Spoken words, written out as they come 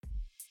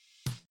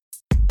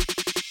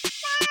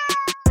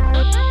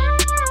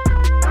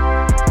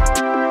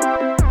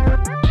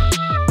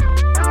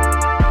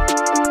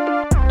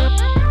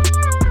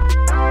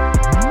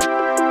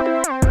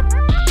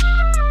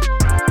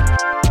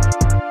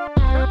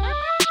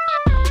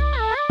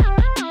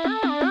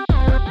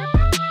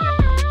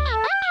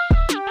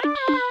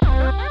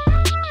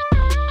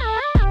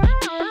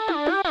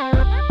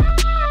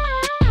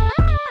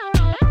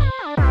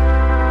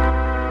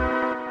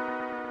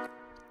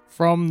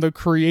the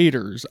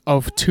creators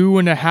of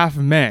 2.5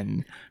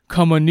 Men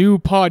come a new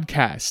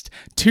podcast,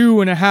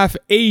 2.5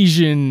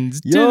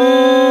 Asians.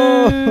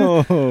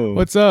 Yo!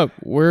 What's up?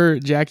 We're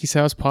Jackie's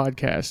House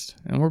Podcast,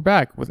 and we're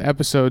back with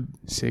episode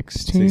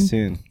 16.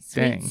 16.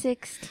 Dang.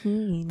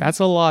 16. That's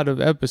a lot of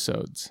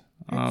episodes.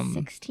 That's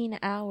 16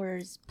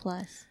 hours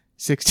plus.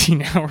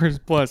 16 hours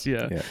plus,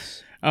 yeah.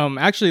 Yes.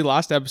 Actually,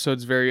 last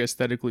episode's very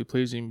aesthetically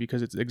pleasing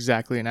because it's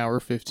exactly an hour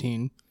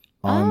 15.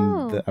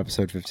 On the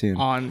episode 15.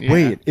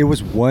 Wait, it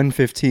was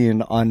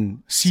 1:15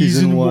 on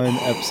season 1,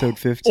 episode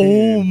 15.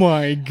 Oh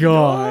my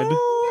god.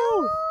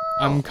 No!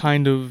 I'm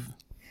kind of...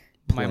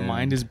 My Planned.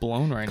 mind is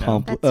blown right now.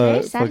 That's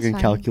very fucking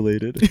satisfying.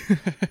 calculated.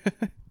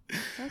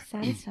 So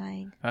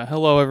satisfying.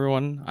 Hello,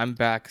 everyone. I'm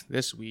back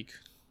this week.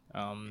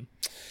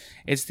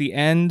 It's the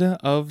end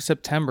of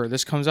September.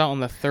 This comes out on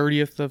the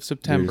 30th of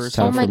September. Dude, it's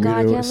so time Oh my for me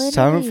God, to- yeah,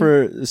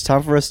 it's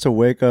time for us to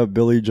wake up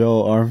Billy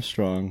Joel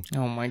Armstrong,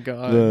 oh my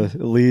god.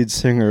 the lead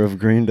singer of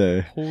Green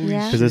Day, Holy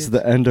Yeah. because it's shit.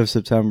 the end of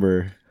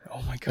September,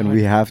 Oh my god. and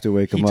we have to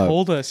wake he him up.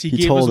 told us. He He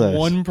gave told us us.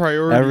 one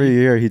priority. Every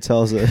year he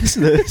tells us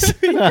this.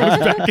 He goes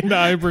back into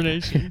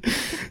hibernation.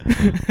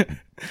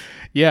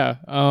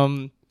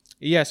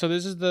 Yeah, so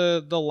this is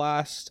the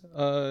last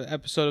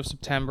episode of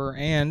September,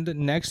 and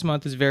next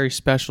month is very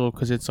special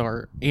because it's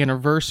our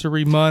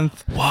anniversary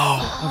month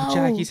of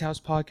Jackie's House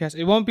Podcast.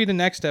 It won't be the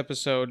next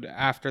episode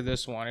after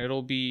this one.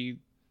 It'll be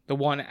the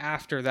one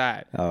after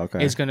that. Oh,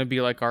 okay. It's going to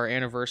be like our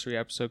anniversary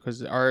episode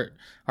because our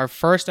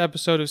first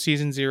episode of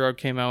season 0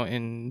 came out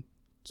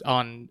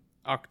on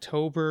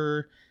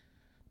October,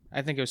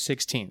 I think it was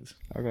 16th.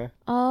 Okay.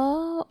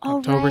 Oh,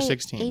 October right.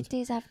 16th. 8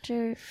 days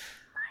after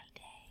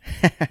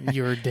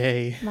Your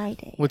day. my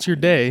day. What's your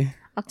day?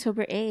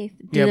 October 8th.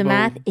 Do the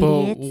math,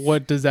 but idiots.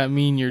 what does that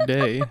mean, your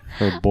day?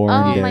 Her born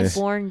Oh, day. my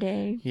born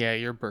day. Yeah,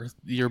 your birth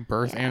Yeah.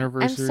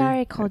 anniversary. I'm sorry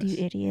I called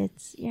you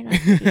idiots. You're not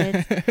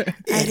idiots.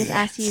 I just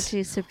asked you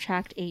to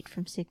subtract 8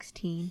 from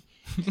 16.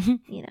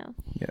 You know,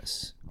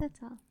 Yes. that's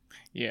all.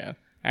 Yeah.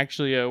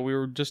 Actually, we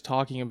were just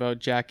talking about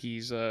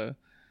Jackie's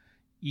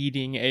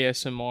eating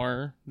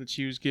ASMR that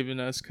she was giving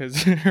us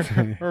because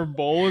her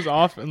bowl is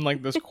off in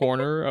like this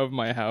corner of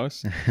my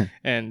house,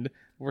 and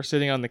we're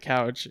sitting on the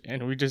couch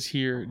and we just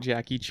hear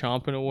Jackie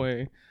chomping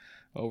away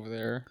over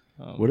there.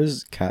 What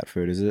is cat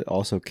food? Is it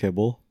also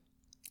kibble?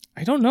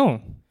 I don't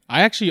know.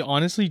 I actually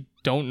honestly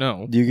don't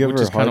know. Do you give which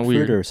her is kinda hard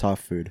weird. food or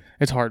soft food?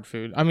 It's hard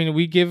food. I mean,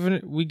 we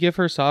give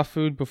her soft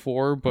food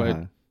before, but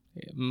Uh-huh.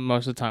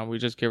 most of the time we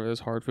just give her this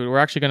hard food. We're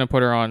actually gonna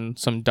put her on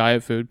some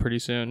diet food pretty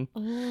soon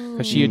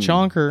because she a Mm.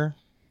 chonker,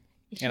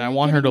 Is and she I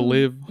want her to getting-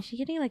 live. Is she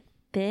getting like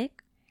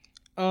thick,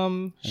 I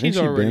think She's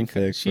she already been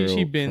thick She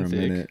for been a thick.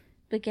 minute.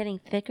 but getting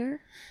thicker?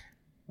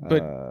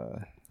 But- Uh,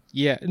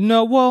 Yeah,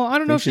 no. Well, I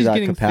don't know think if she's at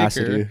getting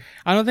capacity. thicker.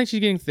 I don't think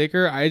she's getting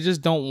thicker. I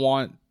just don't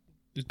want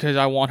because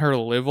I want her to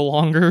live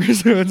longer.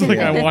 So it's like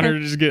I want her to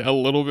just get a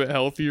little bit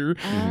healthier.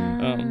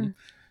 Ah.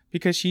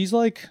 Because she's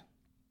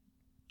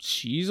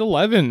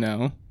 11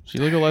 now.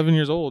 She's like 11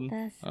 years old.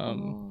 That's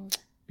old.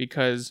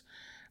 Because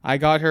I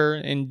got her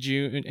in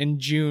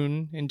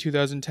June in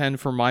 2010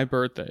 for my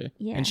birthday,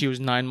 Yeah. and she was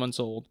 9 months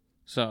old.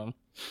 So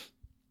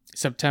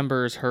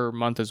September is her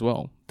month as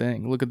well.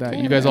 Dang, look at that!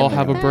 Dang, You guys look all at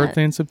have a that.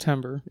 birthday in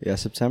September. yeah,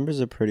 September's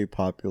a pretty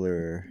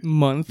popular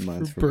Month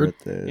month for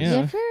birth- birthdays. Do you Yeah.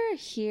 ever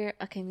hear,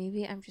 okay,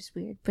 maybe I'm just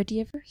weird, but do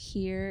you ever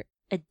hear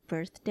a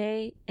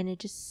birthday and it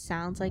just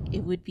sounds like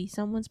it would be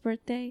someone's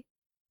birthday?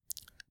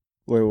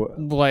 Wait, what?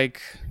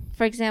 Like,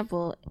 For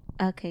example,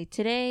 okay,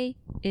 today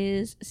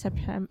is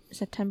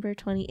September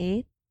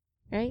 28th,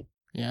 right?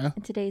 yeah.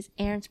 And today's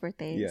Aaron's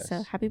birthday. Yes.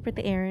 So happy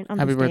birthday, Aaron, on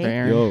Happy this birthday, day.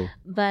 Aaron. Yo,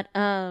 But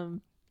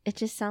it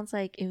just sounds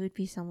like it would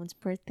be someone's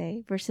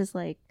birthday versus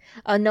like,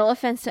 no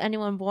offense to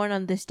anyone born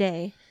on this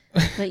day,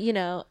 but you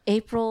know,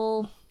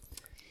 April.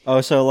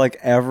 oh, so like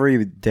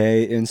every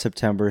day in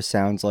September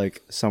sounds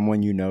like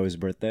someone you know's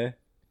birthday?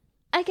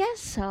 I guess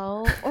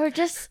so. Or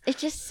just it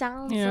just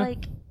sounds Yeah.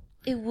 like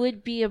it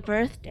would be a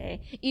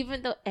birthday,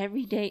 even though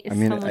every day is I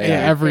mean, someone's yeah, birthday.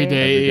 Every day, Every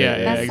day, yeah,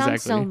 yeah. That yeah, sounds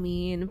exactly. so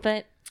mean,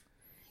 but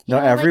No,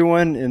 you know, like-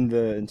 everyone in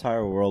the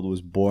entire world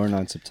was born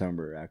on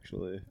September,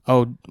 actually.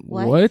 Oh,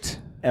 What? what?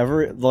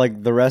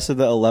 Like the rest of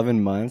the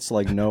 11 months,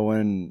 like no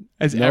one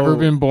Has ever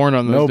been born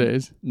on those no-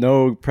 days?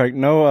 no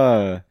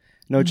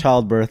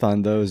childbirth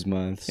on those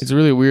months. It's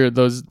really weird.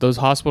 Those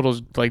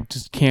hospitals like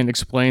just can't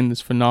explain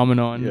this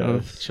phenomenon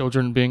of Yes.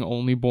 children being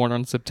only born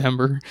on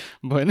September.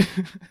 But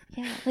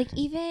yeah, like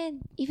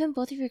even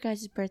both of your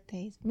guys'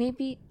 birthdays.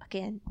 Maybe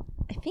again,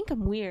 I think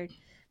I'm weird,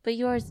 but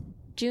yours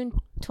June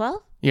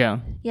 12th. yeah,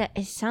 Yeah,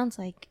 it sounds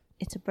like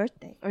it's a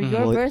birthday or Mhm.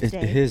 your Well,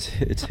 birthday. it's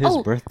his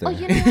birthday. Oh,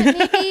 you know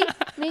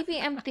what? Maybe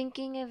I'm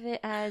thinking of it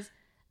as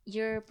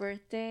your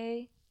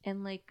birthday,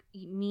 and like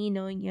me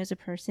knowing you as a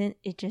person,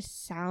 it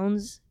just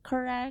sounds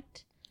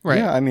correct. right.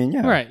 Yeah, I mean,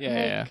 yeah. Right.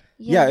 Yeah. Like,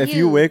 Yeah, if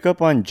you wake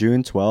up on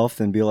June 12th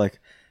and be like,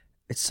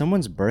 it's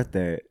someone's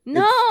birthday.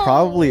 No! It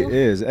probably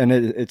is. And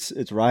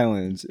it's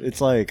Ryland's.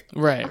 It's like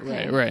Right.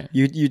 Okay. Right.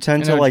 you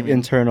tend I to know what like you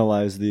mean.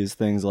 internalize these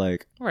things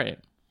like, Right.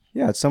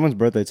 yeah, it's someone's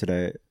birthday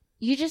today.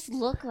 You just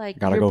look like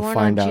Gotta you're go born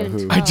find on out June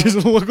who. 12th. I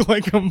just look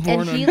like I'm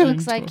born and on he June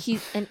looks like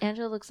 12th. and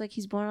Angelo looks like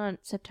he's born on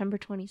September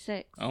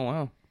 26th. Oh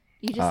wow.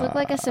 You just look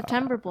like a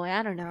September boy.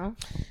 I don't know.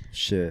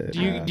 Shit.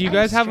 Do you man. do you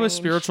guys have a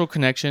strange. spiritual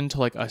connection to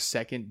like a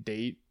second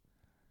date?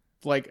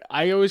 Like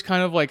I always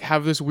kind of like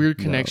have this weird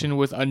connection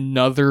with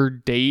another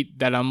date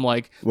that I'm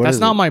like, What that's is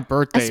not it? my A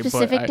birthday,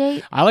 specific but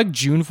date? I like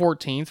June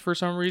 14th for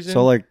some reason.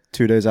 So like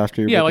 2 days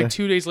after your yeah, birthday? like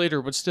 2 days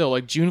later, but still,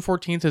 like June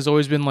 14th has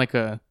always been like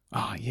a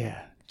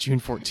June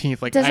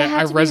 14th. Like Does it I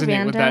have to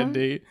resonate be with random? that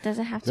date. Does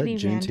it have Is to that be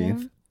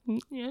Juneteenth?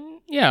 random?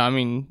 Yeah, I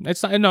mean,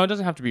 it's not. No, it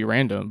doesn't have to be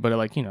random, but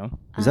like you know,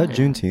 Is that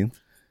Juneteenth?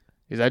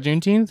 is that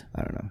Juneteenth?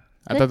 I don't know.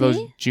 I Could thought that was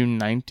be. June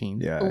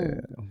 19th. Yeah. Oh,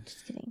 yeah.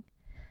 just kidding.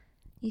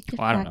 You could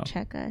Well, I don't fact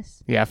check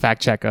us. Yeah,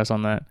 fact check us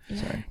on that.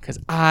 Yeah. Because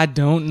I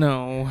don't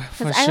know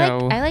for 'Cause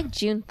sure. I like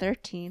June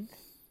 13th.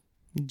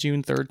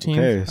 June 13th.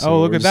 Okay, so oh,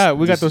 look we're at that.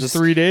 We got just- those just-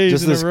 3 days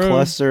Just in this a row.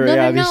 cluster. No,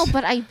 yeah, no, these-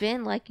 but I've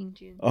been liking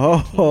June.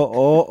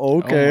 Oh,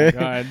 okay. Oh my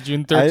god,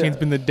 June 13th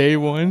been the day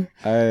one.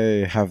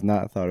 I have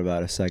not thought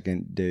about a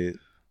second date.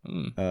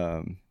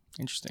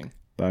 Interesting.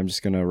 But I'm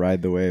just gonna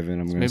ride the wave, and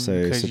I'm gonna maybe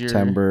say because you're-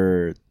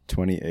 September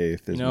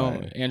 28th is You know,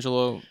 mine.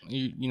 Angelo,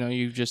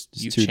 you've It's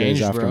you've 2 days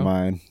changed, after bro.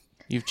 mine.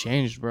 You've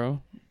changed,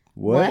 bro.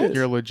 What?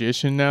 You're a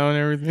logician now and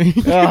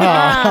everything.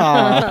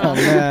 Oh,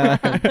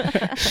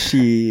 man.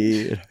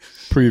 She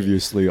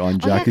previously on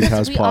Jackie's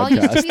House we all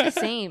used to podcast. be the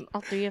same,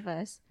 all three of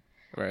us.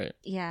 Right.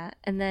 Yeah,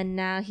 and then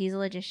now he's a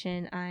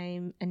logician.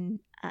 I'm an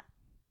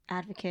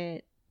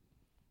advocate.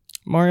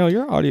 Mario,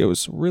 your audio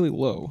is really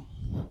low.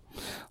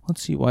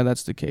 Let's see why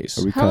that's the case.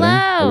 Are we cutting?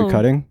 Are Hello. we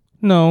cutting?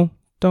 No,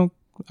 don't.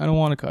 I don't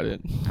want to cut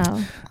it.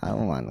 Oh, I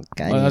don't want to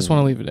cut I just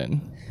want to leave it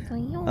in. so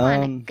you want to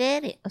Um,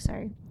 get it? Oh,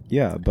 sorry.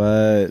 Yeah,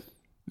 but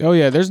Oh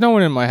yeah, there's no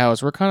one in my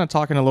house. We're kind of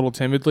talking a little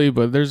timidly,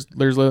 but there's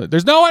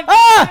no one.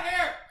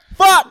 Ah!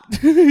 Fuck.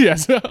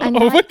 Yes. I'm Oh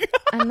not, my god.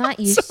 I'm not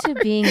used to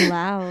being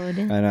loud.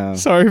 I know.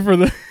 Sorry for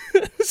the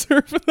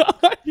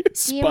audio Do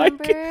you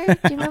spike.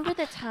 remember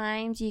the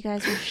times you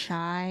guys were shy?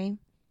 I mean,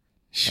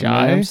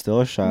 Shy. I'm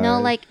still shy. No,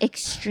 like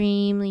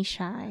extremely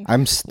shy.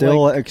 I'm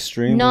still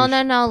extremely.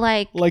 No,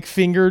 like Like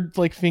fingertips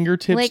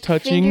like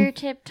touching.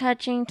 fingertip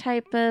touching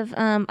type of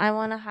I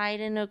want to hide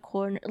in a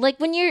corner. Like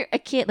when you're a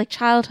kid, like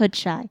childhood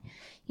shy.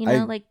 You know,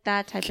 I like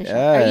that type of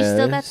shy. Are you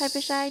still that type of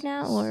guess. shy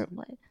now or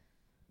what?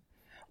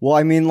 Well,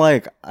 I mean,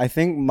 like, I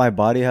think my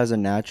body has a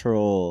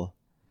natural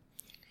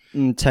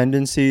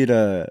tendency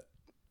to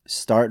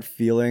start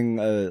feeling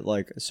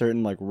like a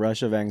certain like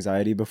rush of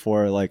anxiety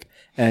before like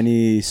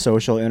any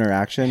social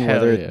interaction, Hell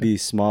whether yeah. it be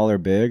small or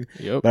big.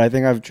 Yep. But I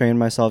think I've trained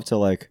myself to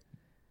like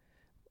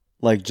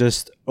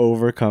just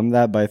overcome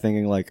that by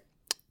thinking like,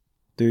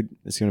 dude,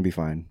 it's gonna be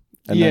fine.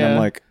 And then Yeah. I'm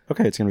like,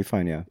 okay, it's gonna be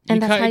fine. Yeah.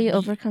 And that's ki- how you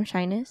overcome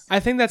shyness? I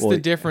think that's Well, the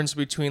difference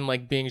between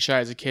like being shy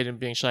as a kid and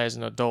being shy as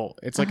an adult.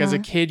 It's like as a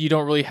Uh-huh. kid, you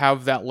don't really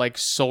have that like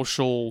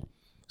social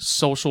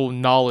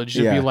knowledge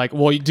to Yeah. be like,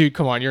 well, dude,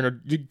 come on,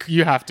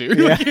 you have to.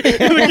 Yeah.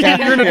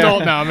 You're an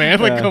adult now, man.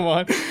 Like, Yeah. come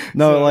on.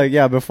 No, So- like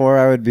yeah, before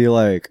I would be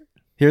like,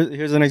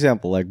 here's an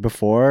example. Like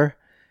before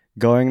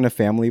going to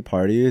family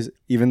parties,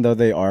 even though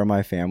they are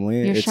my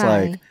family, You're it's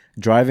shy. like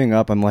driving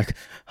up, I'm like,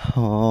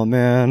 oh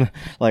man,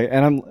 like,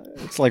 and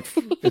it's like,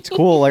 it's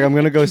cool. Like I'm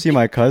gonna go see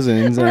my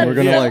cousins and we're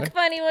gonna Yeah. like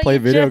funny what play you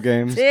video just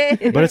games.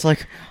 did. But it's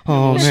like,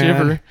 oh man,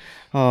 Shiver.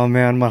 oh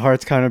man, my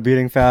heart's kind of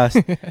beating fast.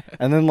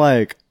 And then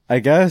like, I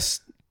guess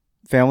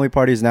family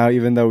parties now,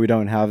 even though we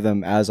don't have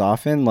them as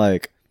often,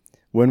 like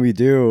when we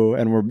do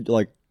and we're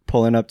like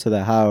pulling up to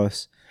the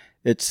house,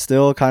 it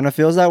still kind of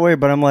feels that way.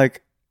 But I'm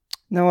like,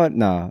 you know what?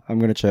 Nah, I'm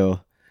gonna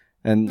chill.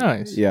 And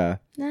Nice. yeah.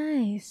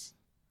 Nice.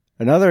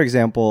 Another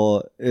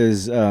example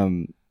is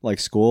like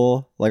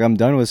school. Like I'm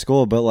done with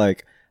school, but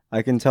like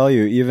I can tell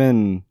you,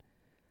 even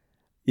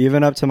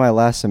up to my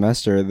last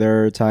semester,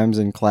 there are times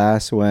in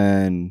class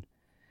when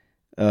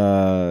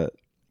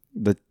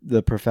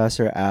the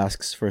professor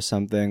asks for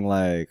something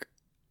like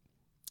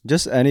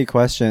just any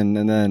question,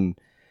 and then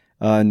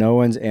no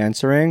one's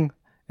answering,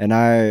 and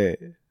I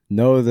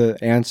know the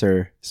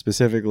answer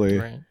specifically,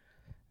 Right.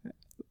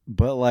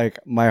 but like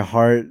my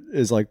heart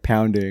is like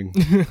pounding.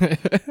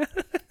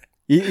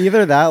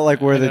 Either that, like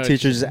where I know the what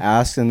teacher you just mean.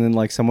 asks and then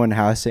like someone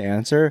has to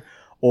answer,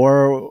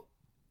 or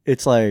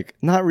it's like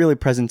not really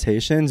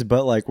presentations,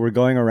 but like we're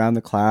going around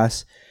the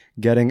class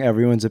getting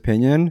everyone's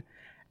opinion.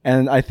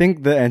 And I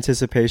think the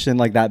anticipation,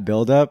 like that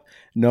build up,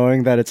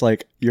 knowing that it's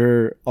like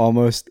you're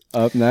almost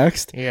up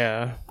next,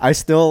 Yeah. I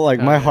still like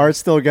my yeah. heart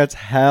still gets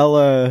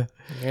hella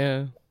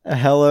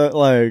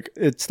like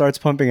it starts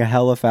pumping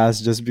hella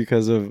fast just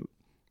because of,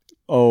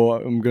 oh,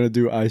 I'm gonna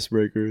do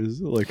icebreakers.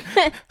 Like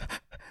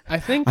I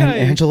think I'm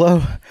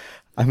Angelo,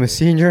 I'm a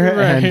senior,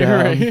 Right,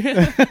 and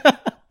right.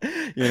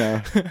 you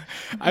know,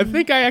 I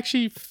think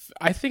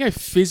I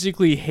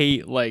physically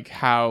hate like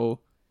how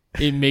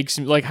it makes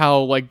me like how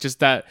like just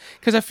that,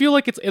 because I feel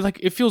like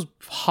it feels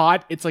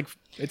hot. It's like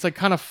it's like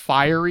kind of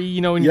fiery,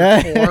 you know, in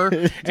Yeah. your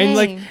core, and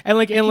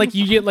like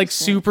you get like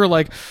super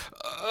like,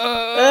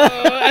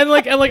 and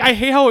like I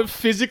hate how it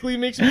physically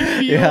makes me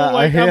feel. Yeah, I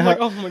like hate I'm like,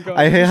 how- oh my god,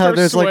 I hate how start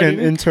there's like an sweating.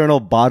 internal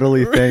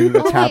bodily thing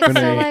that's Oh, wait, happening.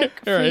 so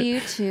like for Alright. you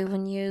two,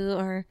 when you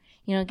are,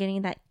 you know,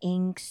 getting that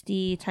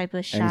angsty type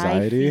of shy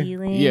Anxiety?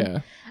 feeling,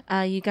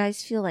 Yeah, you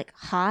guys feel like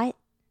hot.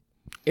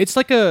 it's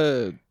like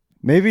a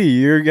Maybe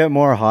you get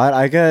more hot.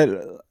 I get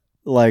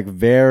like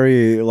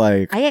very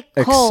like I get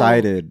cold.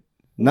 excited.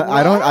 No,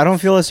 I don't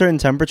feel a certain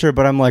temperature,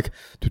 but I'm like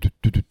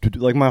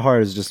my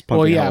heart is just pumping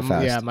well, yeah, hella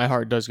fast. yeah, my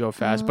heart does go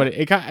fast, Oh. but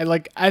it kind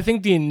like I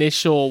think the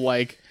initial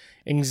like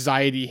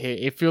anxiety hit,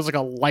 it feels like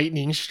a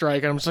lightning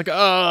strike, and I'm just like,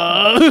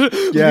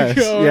 Yes,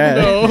 yeah.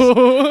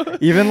 no.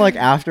 Even like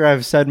after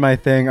I've said my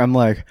thing, I'm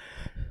like,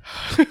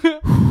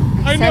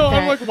 I know. I'm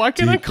that. like, why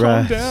can't Deep I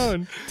calm breaths.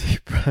 down?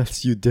 deep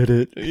breaths, you did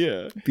it.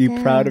 Yeah. Be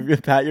proud of you.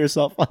 Pat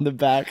yourself on the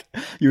back.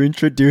 You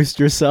introduced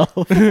yourself.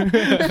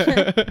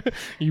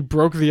 You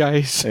broke the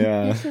ice.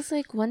 Yeah. It's just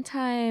like one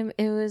time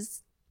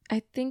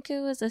I think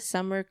it was a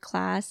summer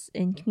class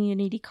in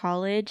community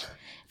college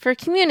for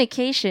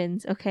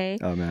communications, okay?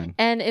 Oh man.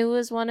 And it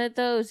was one of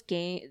those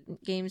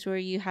games where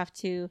you have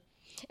to,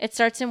 it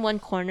starts in one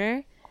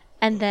corner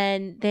and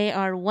then they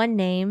are one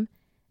name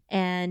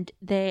and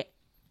they,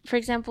 for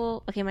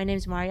example, okay, my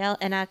name's Marielle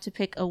and I have to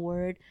pick a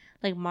word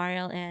like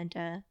Marielle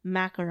and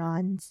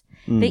macarons.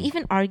 They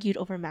even argued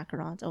over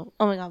macarons. Oh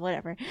my God,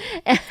 whatever.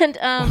 And,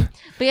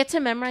 but you had to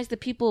memorize the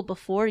people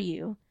before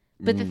you.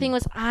 But the thing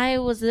was, I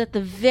was at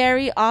the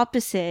very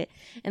opposite,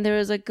 and there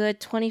was a good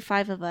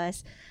 25 of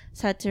us,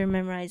 so I had to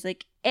memorize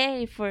like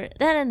A for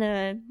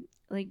da.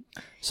 Like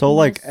So you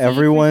like see, for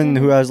everyone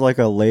who example- has like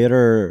a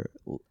later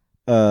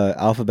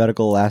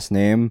alphabetical last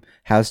name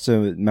has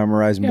to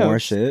memorize Yeah, more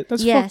that's- shit.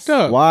 That's Yes. fucked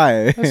up.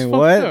 Why? That's fucked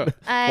What? up.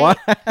 I Why?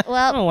 I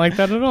well, don't like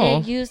that at all.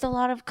 it used a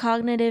lot of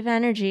cognitive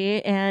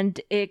energy, and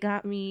it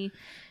got me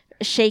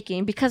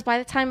shaking because by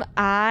the time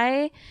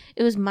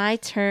it was my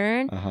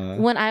turn. Uh-huh.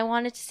 When I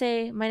wanted to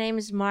say my name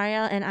is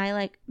Marielle and I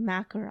like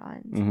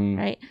macarons, Mhm.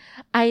 right?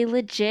 I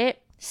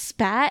legit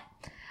spat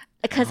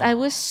because I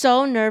was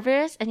so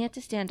nervous and you had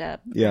to stand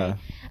up. Yeah.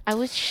 I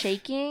was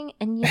shaking,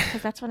 and yeah,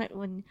 because that's when I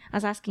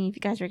was asking if you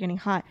guys were getting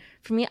hot.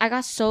 For me, I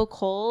got so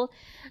cold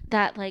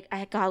that like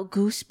I got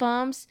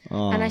goosebumps,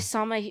 and I Oh.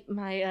 saw my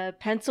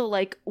pencil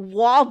like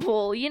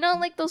wobble. You know,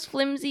 like those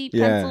flimsy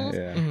Yeah, pencils,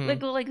 yeah. Mhm. like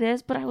go like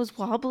this. But I was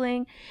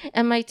wobbling,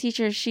 and my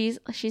teacher, she's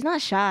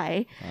not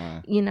shy.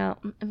 You know,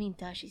 I mean,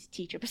 duh, she's a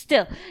teacher, but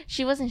still,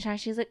 she wasn't shy.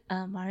 She was like,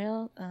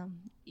 Mario,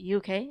 you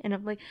okay? And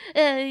I'm like,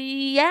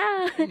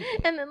 yeah.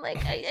 And then like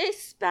I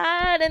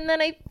spat, and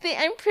then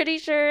I'm pretty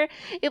sure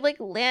it like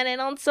landed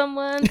on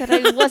someone that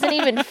I wasn't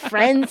even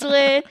friends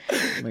with.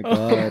 Oh my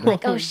god.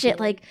 Like, oh shit,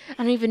 like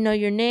I don't even know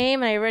your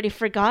name, and I already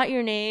forgot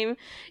your name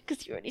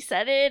because you already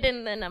said it,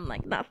 and then I'm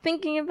like not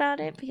thinking about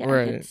it. But yeah, I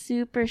Right. get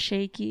super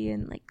shaky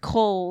and like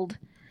cold,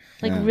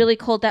 like Yeah. really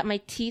cold that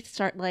my teeth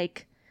start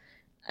like,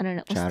 I don't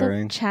know, what's the-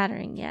 Chattering?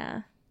 chattering,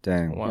 yeah.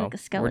 Dang. Wow. Like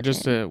a We're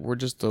just a We're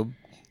anxious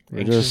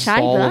just- Shy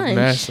ball of bunch.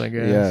 mess, I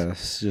guess.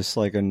 Yes, just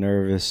like a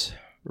nervous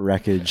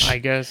wreckage. I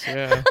guess,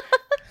 yeah.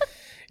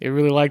 It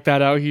really like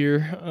that out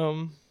here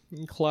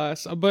in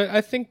class. But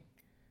I think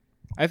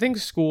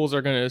schools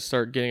are gonna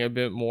start getting a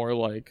bit more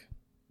like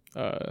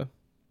a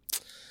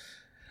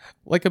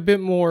bit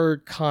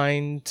more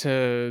kind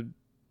to,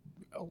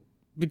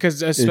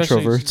 because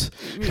especially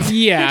Introverts.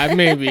 yeah,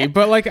 maybe.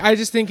 But like I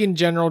just think in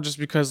general, just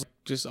because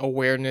just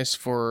awareness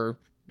for,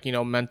 you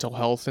know, mental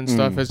health and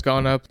stuff has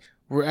gone up,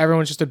 where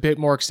everyone's just a bit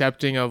more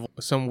accepting of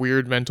some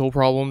weird mental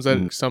problems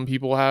that some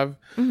people have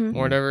Mhm.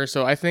 or whatever.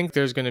 So I think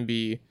there's going to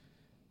be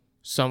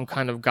some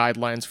kind of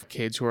guidelines for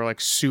kids who are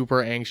like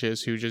super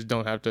anxious, who just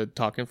don't have to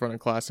talk in front of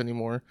class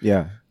anymore.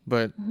 Yeah.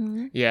 But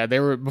Mhm. yeah, they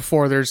were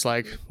before. There's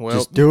like, well,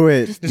 Just do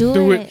it. Just just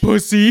do it,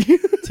 pussy.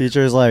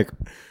 Teacher's like,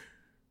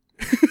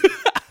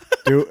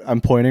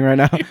 I'm pointing right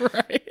now.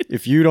 Right.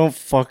 If you don't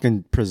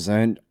fucking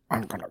present,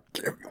 I'm gonna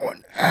give you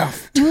an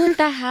F. Dude,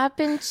 that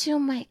happened to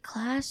my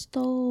class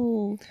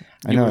though.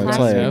 I know. were It's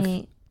classmate. like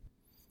Classmate.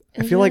 It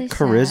I was feel like really sad.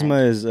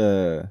 charisma is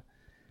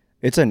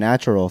it's a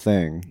natural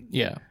thing,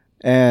 Yeah.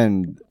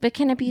 and But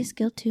can it be a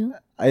skill too?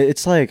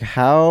 it's like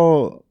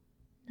how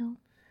No.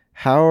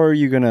 how are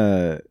you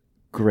gonna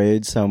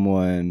grade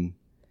someone?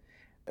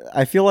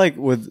 I feel like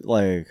with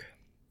like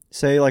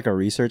say like a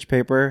research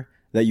paper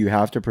that you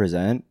have to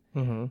present.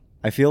 Mm-hmm.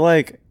 I feel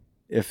like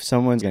if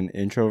someone's an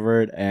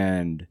introvert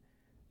and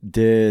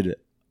did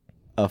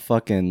a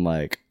fucking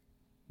like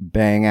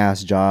bang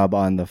ass job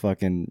on the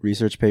fucking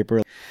research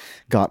paper,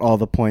 got all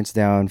the points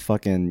down,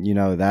 fucking, you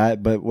know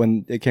that, but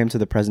when it came to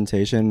the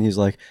presentation, he's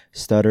like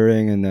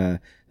stuttering and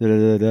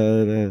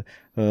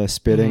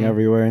spitting Mhm.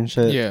 everywhere and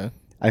shit. Yeah.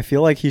 I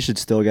feel like he should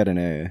still get an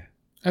A,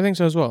 I think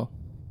so as well.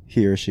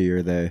 he or she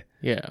or they.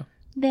 Yeah.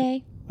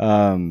 They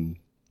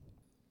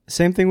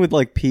Same thing with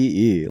like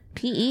PE.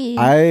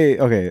 PE.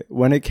 Okay,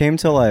 when it came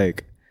to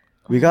like,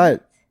 we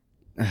got,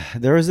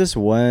 there was this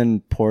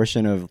one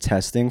portion of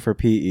testing for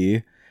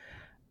PE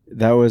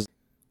that was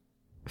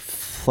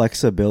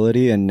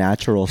flexibility and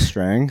natural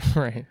strength.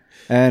 Right.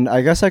 And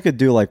I guess I could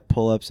do like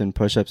pull-ups and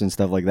push-ups and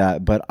stuff like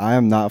that, but I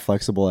am not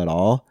flexible at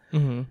all.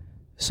 Mm-hmm.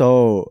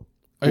 So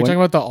Are you talking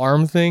about the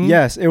arm thing?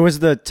 yes, it was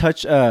the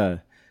touch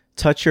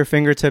your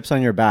fingertips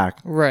on your back.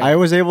 Right. I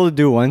was able to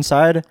do one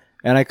side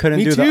and I couldn't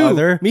Me do too. the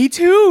other. Me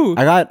too.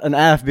 I got an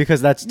F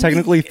because that's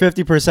technically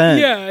 50%.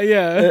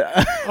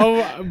 Yeah.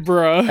 Oh,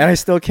 bruh. And I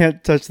still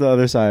can't touch the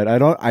other side.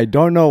 I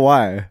don't know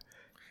why.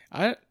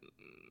 I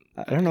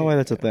don't know why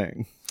that's a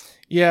thing.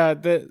 Yeah,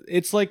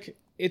 it's like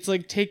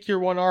take your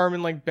one arm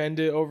and like bend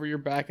it over your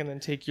back, and then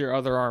take your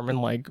other arm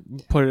and like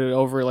put it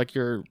over like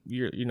your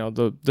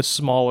the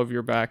small of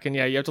your back, and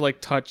yeah, you have to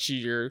like touch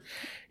your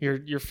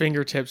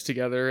fingertips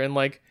together, and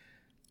like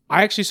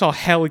I actually saw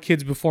hella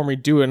kids before me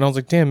do it, and I was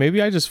like, damn,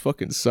 maybe I just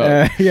fucking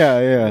suck.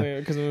 Yeah.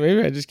 Because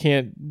maybe I just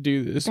can't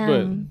do this.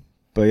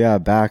 But yeah,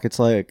 back. It's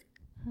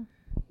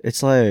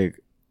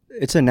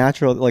a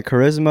natural, like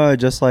charisma,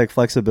 just like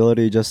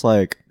flexibility, just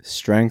like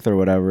strength or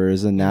whatever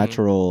is a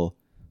natural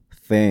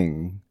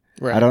thing.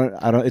 Right. I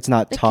don't. It's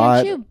not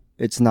taught.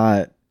 It's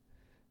not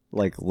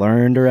like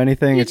learned or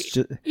anything. It's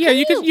just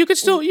you could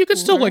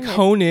still like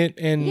hone it,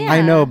 and Yeah.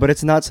 I know, but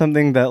it's not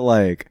something that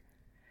like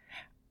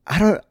I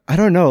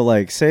don't know.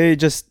 Like say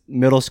just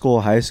middle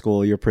school, high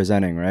school, you're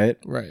presenting, right?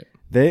 right.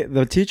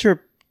 The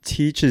teacher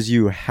teaches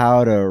you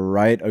how to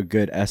write a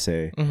good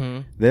essay. Mm-hmm.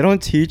 They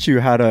don't teach you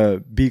how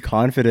to be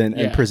confident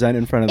and Yeah. present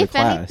in front of the If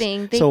class.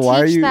 anything, they So why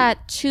are teach you?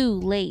 that too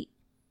late,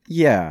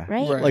 Yeah,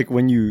 right? Right. like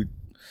when you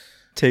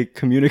take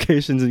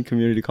communications in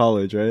community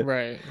college, right?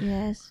 Right.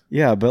 Yes.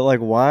 Yeah, but like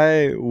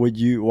why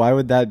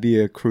would that be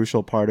a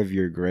crucial part of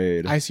your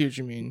grade? I see what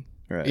you mean.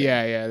 Right.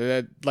 Yeah.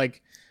 That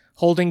like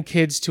holding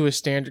kids to a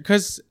standard,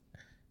 because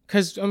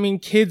I mean,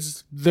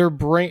 kids, their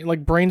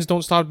brains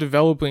don't stop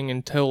developing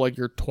until like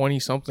you're 20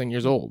 something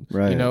years old.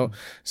 Right. You know,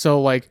 so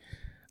like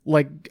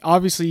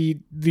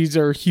obviously these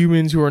are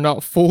humans who are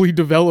not fully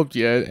developed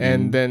yet,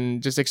 and then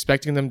just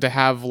expecting them to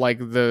have like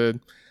the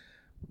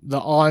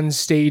on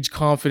stage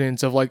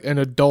confidence of like an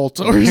adult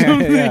or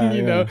something,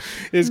 you know,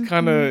 is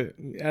kind of,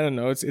 I don't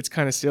know, it's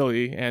kind of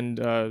silly. And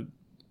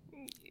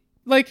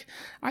like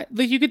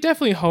you could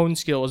definitely hone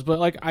skills, but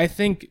like I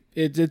think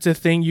it's a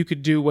thing you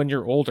could do when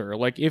you're older.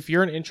 Like if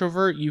you're an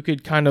introvert, you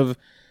could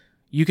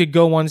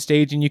go on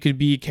stage and you could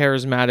be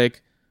charismatic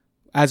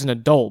as an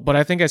adult. But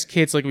I think as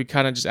kids, like we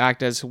kind of just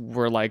act as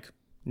we're like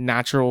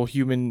natural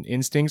human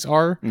instincts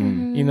are,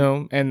 you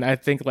know, and I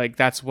think like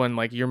that's when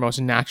like you're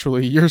most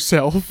naturally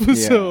yourself.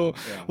 So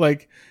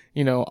like,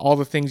 you know, all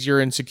the things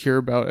you're insecure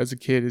about as a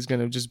kid is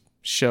gonna just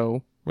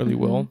show really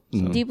well.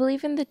 So. Do you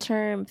believe in the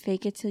term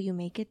 "fake it till you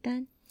make it"?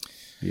 Then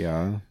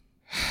Yeah.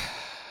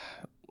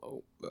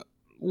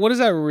 What does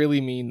that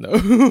really mean though?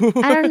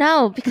 I don't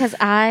know, because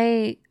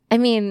I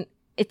mean,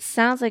 it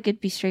sounds like it'd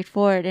be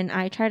straightforward, and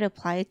I try to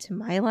apply it to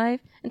my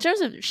life in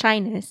terms of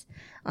shyness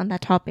on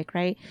that topic,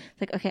 right?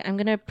 It's like, okay, I'm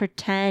gonna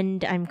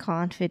pretend I'm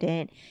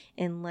confident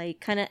and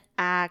like kind of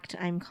act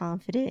I'm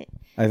confident.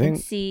 I think and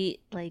see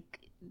like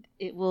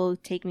it will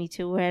take me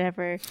to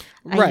wherever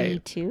I Right.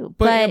 need to.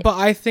 But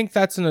I think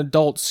that's an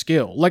adult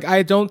skill. Like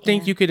I don't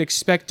think you could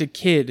expect a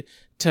kid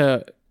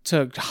to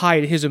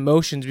hide his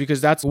emotions, because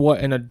that's what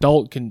an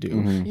adult can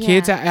do.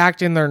 Kids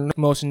act in their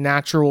most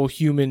natural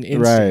human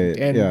instinct,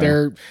 and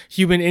their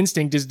human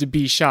instinct is to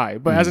be shy.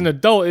 But as an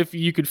adult, if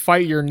you could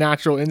fight your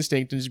natural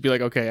instinct and just be like,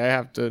 okay, I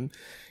have to,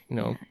 you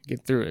know,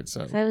 get through it.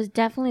 So I was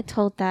definitely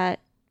told that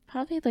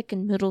probably like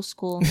in middle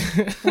school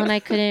when I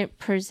couldn't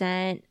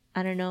present,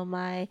 I don't know,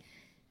 my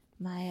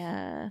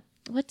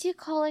what do you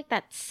call like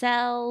that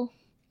cell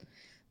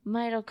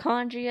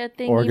mitochondria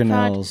thing?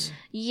 organelles.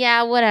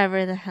 Yeah,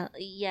 whatever the hell.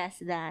 Yes,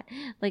 that.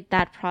 Like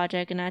that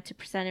project, and I had to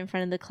present in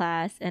front of the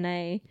class, and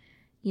I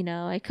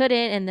couldn't,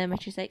 and then my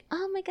teacher's like,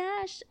 "Oh my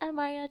gosh,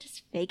 Mario,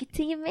 just fake it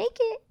till you make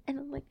it." And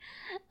I'm like,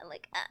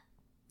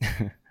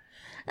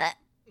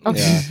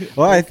 Yeah.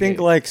 Well, I think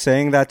like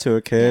saying that to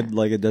a kid,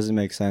 like it doesn't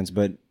make sense,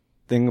 but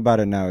thinking about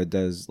it now, it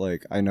does.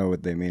 Like I know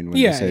what they mean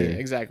when they say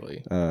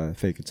exactly.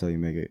 fake it till you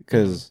make it.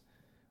 Because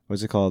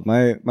what's it called?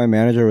 My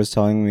manager was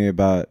telling me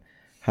about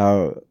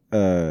how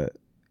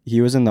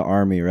he was in the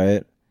army,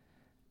 right?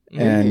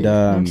 And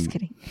No, I'm just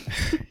kidding.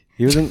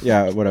 he was in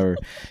whatever.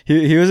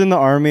 He was in the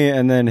army,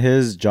 and then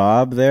his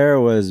job there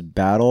was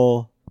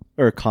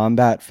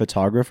combat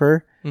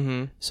photographer.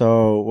 Mm-hmm.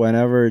 So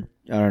whenever,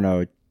 I don't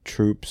know,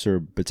 troops or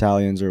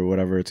battalions or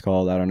whatever it's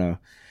called, I don't know,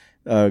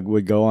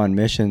 would go on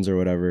missions or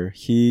whatever,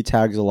 he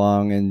tags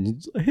along and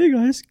he's like, "Hey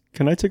guys,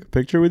 can I take a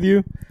picture with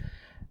you?"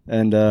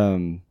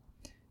 And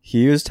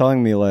he was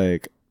telling me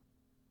like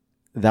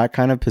that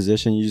kind of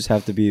position, you just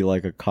have to be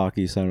like a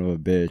cocky son of a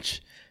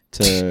bitch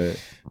to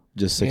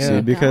just succeed.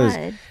 Yeah. Because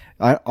God.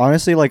 I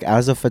honestly, like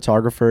as a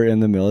photographer in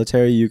the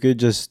military, you could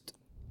just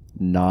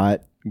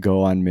not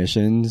go on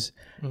missions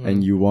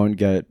and you won't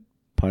get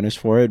punished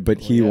for it. But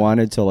he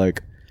wanted to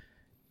like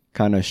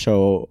kind of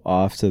show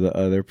off to the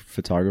other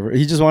photographer.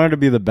 He just wanted to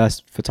be the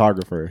best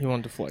photographer. He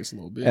wanted to flex a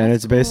little bit. And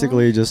it's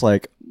basically just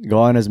like go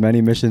on as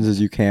many missions as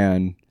you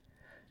can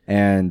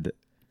and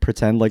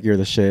pretend like you're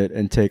the shit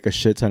and take a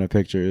shit ton of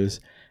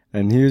pictures.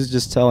 And he was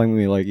just telling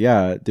me like,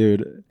 yeah,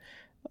 dude,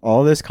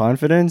 all this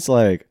confidence,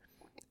 like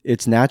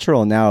it's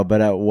natural now,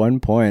 but at one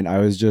point I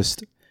was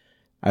just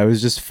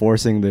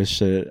forcing this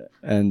shit,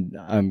 and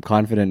I'm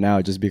confident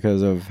now just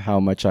because of how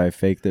much I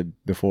faked it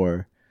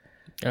before.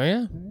 Oh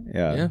yeah.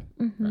 Yeah.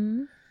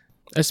 Mm-hmm.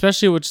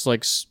 Especially with just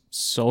like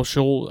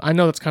social. I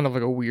know that's kind of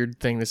like a weird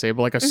thing to say,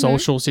 but like a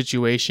social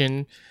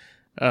situation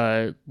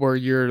where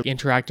you're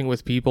interacting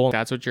with people,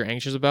 that's what you're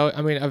anxious about.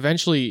 I mean,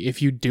 eventually,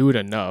 if you do it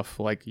enough,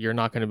 like you're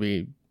not going to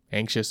be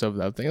anxious of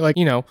that thing. Like,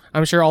 you know,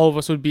 I'm sure all of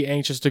us would be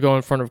anxious to go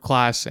in front of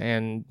class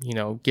and, you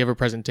know, give a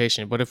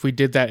presentation. But if we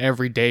did that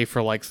every day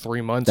for like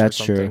 3 months That's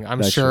or something, true. I'm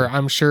That's sure true.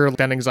 I'm sure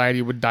that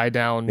anxiety would die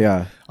down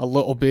Yeah. a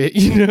little bit,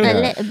 you know? A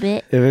little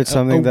bit. If it's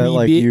something that wee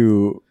like bit.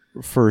 you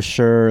for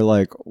sure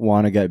like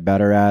want to get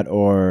better at,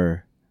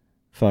 or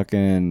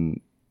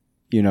fucking,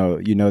 you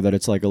know that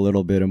it's like a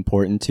little bit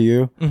important to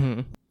you,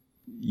 Mm-hmm.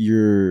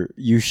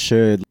 you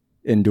should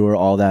endure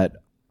all that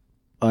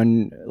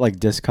like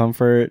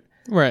discomfort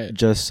Right.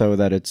 just so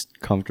that it's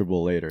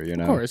comfortable later, you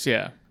know. Of course,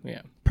 yeah.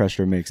 Yeah.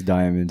 Pressure makes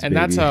diamonds, And baby.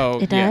 that's how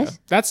It yeah.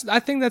 does? I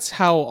think that's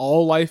how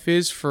all life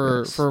is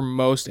for Yes.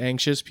 most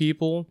anxious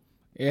people.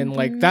 And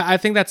like that, I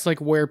think that's like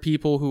where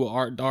people who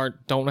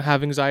don't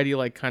have anxiety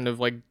like kind of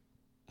like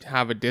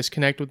have a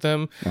disconnect with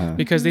them,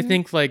 because they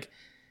think like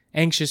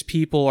anxious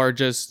people are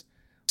just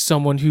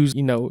someone who's,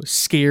 you know,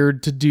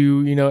 scared to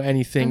do, you know,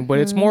 anything, but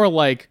it's more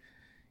like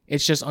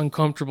it's just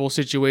uncomfortable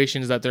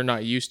situations that they're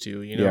not used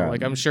to, you know. Yeah.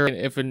 Like I'm sure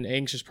if an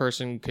anxious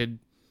person could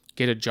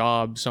get a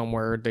job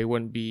somewhere, they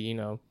wouldn't be, you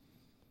know,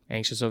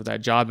 anxious of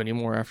that job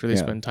anymore after they Yeah.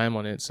 spend time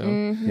on it. So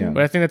Yeah.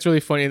 but I think that's really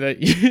funny that,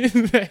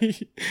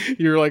 that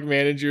your like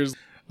managers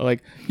are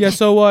like, yeah,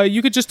 so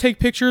you could just take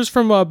pictures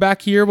from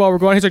back here while we're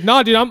going. He's like,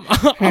 nah, dude, I'm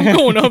I'm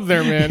going up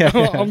there, man. Yeah.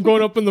 I'm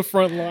going up in the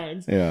front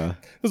lines. Yeah.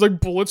 There's like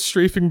bullets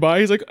strafing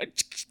by. He's like,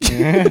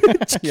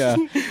 Yeah.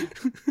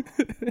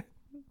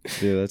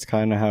 Dude, that's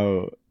kind of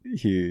how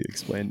he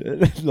explained it.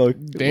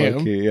 Damn.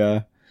 Low-key,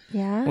 yeah.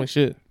 Yeah. holy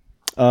shit.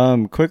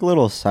 Quick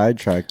little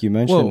sidetrack. You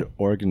mentioned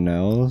Whoa.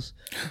 organelles.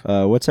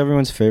 What's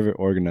everyone's favorite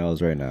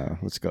organelles right now?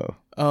 Let's go.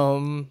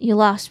 You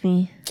lost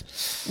me.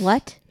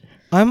 What?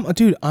 I'm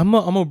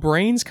a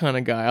brains kind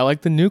of guy. I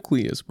like the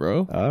nucleus,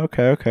 bro.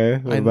 Okay.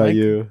 What I about like-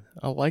 you?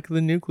 I like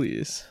the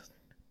nucleus.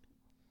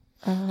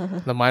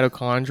 The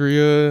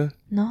mitochondria,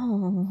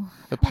 No.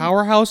 the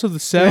powerhouse of the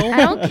cell. I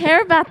don't care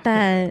about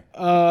that.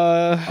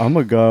 I'm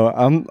gonna go.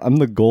 I'm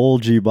the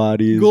Golgi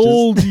bodies.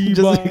 Golgi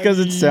just because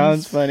it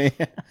sounds funny.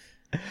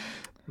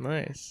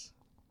 Nice.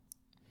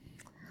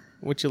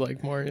 What you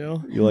like,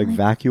 Mario? You like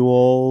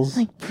vacuoles,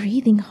 Like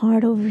breathing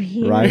hard over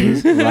here.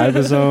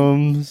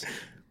 ribosomes.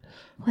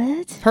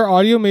 What? Her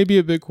audio may be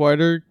a bit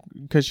quieter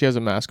because she has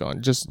a mask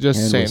on. Just Hand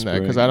saying that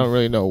because I whispering. don't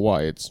really know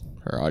why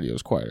her audio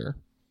is quieter.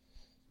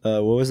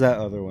 What was that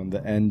other one? The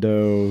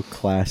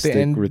endoclastic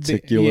The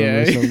reticulum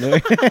yeah. or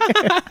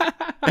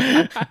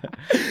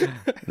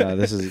something. No,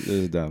 this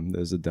is dumb.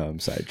 This is a dumb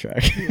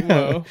sidetrack.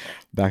 Whoa.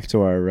 Back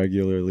to our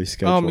regularly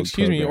scheduled.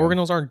 Excuse me. program.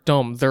 Organelles aren't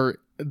dumb.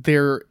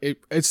 They're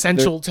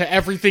essential to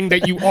everything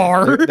that you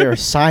are. They're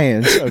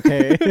science,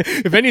 okay?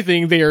 If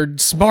anything, they are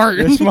smart.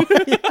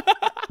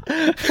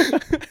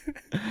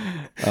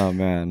 Oh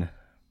man.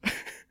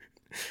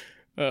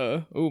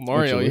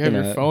 Mario, you have looking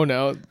your at? phone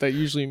out. That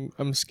usually,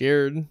 I'm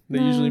scared.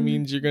 That usually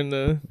means you're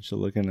gonna What you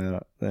looking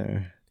at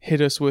there?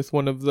 hit us with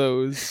one of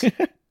those.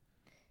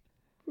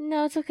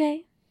 No, it's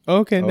okay.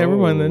 Okay, never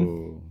mind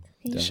then.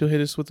 Oh. She'll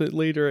hit us with it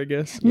later, I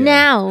guess.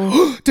 Now,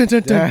 Dun,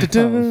 dun, dun, dun,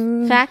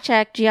 dun. fact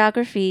check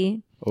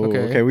geography. Oh, Okay.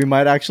 okay. We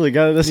might actually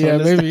get this Yeah,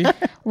 one. this maybe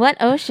What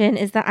ocean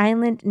is the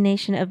island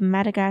nation of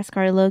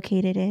Madagascar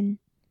located in?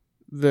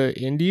 the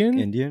Indian.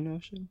 Indian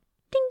Ocean.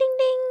 Ding, ding,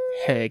 ding.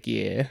 Heck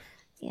yeah,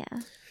 Yeah.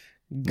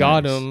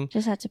 got Nice. him.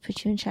 Just had to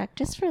put you in check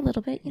just for a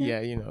little bit. You know?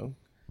 Yeah, you know,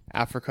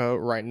 Africa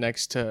right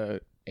next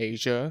to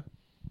Asia,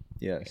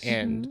 Yes.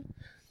 and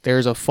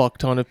there's a fuck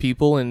ton of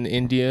people in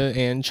India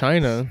and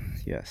China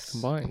Yes.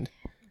 combined.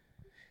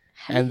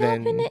 Have And you all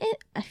then- been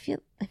to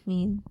it? I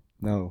mean,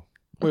 No.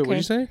 Wait, what'd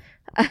you say?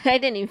 I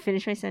didn't even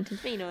finish my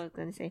sentence, but you know what I was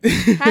going to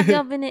say. Have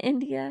y'all been to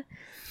India?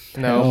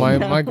 No,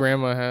 Hell my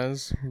grandma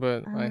has,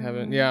 but I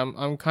haven't. Yeah,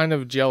 I'm from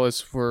of jealous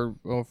from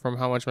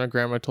how much my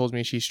grandma told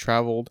me she's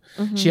traveled.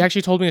 She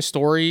actually told me a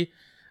story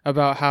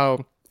about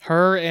how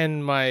her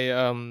and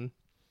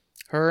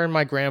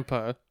my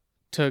grandpa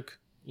took,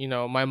 you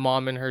know, my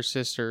mom and her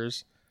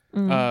sisters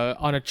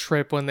on a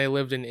trip when they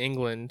lived in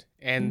England,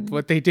 and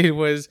what they did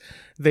was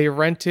they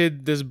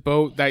rented this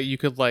boat that you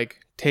could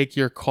like take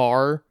your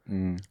car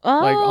Mm. Oh,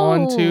 like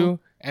onto,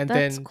 and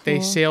that's then they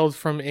cool. sailed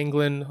from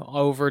England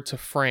over to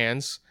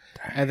France,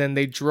 and then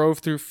they drove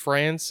through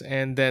France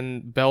and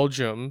then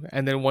Belgium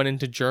and then went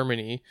into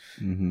Germany,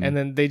 Mhm. and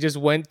then they just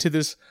went to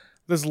this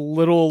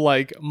little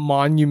like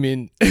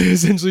monument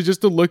essentially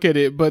just to look at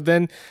it, but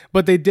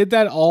they did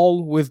that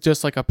all with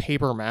just like a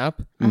paper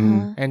map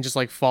Uh-huh. and just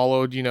like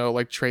followed, you know,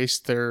 like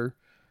traced their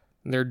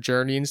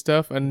journey and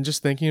stuff, and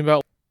just thinking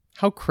about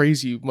how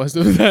crazy must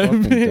have that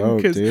Fucking been? dope,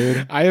 Because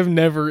dude. I have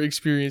never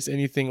experienced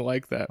anything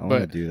like that. I want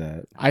to But do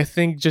that. I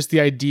think just the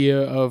idea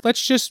of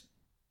let's just,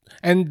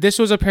 and this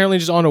was apparently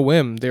just on a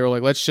whim. They were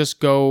like, let's just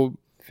go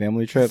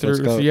Family trip. Let's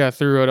go.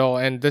 through it all.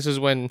 And this is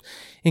when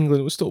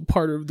England was still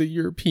part of the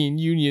European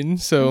Union.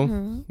 So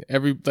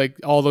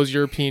Mm-hmm. all those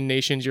European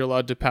nations you're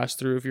allowed to pass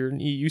through if you're an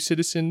EU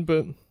citizen.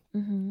 But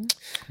Mm-hmm.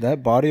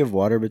 That body of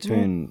water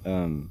between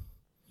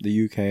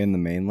the UK and the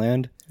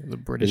mainland, the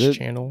British it-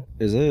 Channel,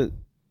 is it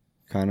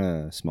kind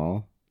of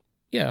small?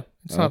 yeah,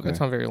 it's Okay.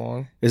 not very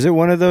long. Is it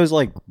one of those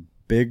like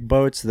big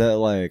boats that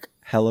like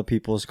hella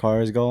people's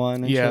cars go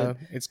on? And Yeah, shit?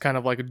 it's kind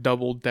of like a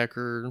double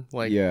decker.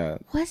 Like Yeah.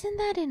 Wasn't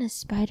that in a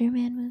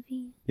Spider-Man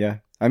movie? Yeah.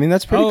 I mean,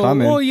 that's pretty oh,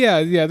 common. well,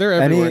 yeah, they're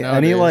everywhere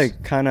any nowadays.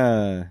 like kind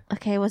of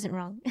Okay, I wasn't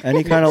wrong.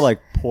 any kind of like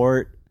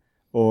port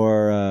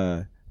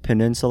or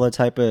peninsula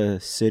type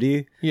of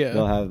city, yeah.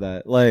 they'll have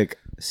that. Like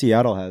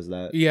Seattle has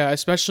that. Yeah,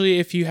 especially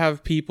if you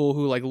have people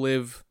who like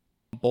live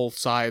both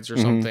sides or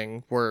Mhm.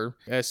 something, where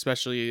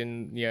especially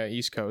in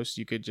East Coast,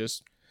 you could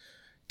just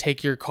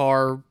take your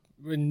car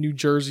in New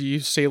Jersey,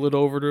 sail it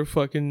over to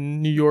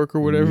fucking New York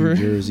or whatever.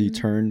 New Jersey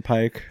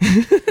Turnpike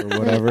or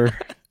whatever.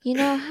 You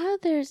know how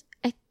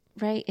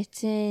right?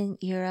 It's in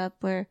Europe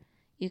where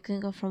you can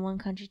go from one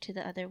country to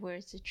the other, where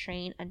it's a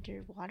train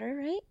underwater,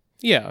 right?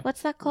 Yeah,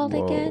 What's that called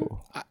again?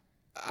 Whoa.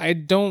 I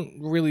don't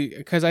really,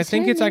 because I Is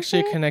think there a it's name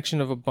actually for a it?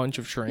 connection of a bunch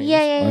of trains.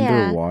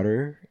 Yeah.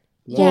 Underwater?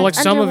 Yeah, Well, like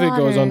it's some of it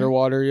goes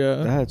underwater. underwater. Yeah.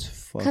 That's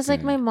fucking Because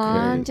like my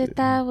mom crazy. did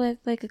that with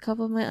like a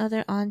couple of my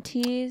other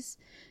aunties,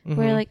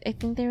 where Mhm. like I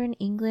think they were in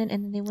England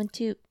and then they went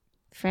to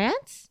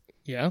France.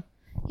 Yeah.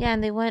 Yeah,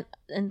 and they went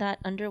in that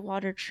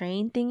underwater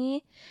train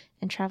thingy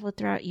and traveled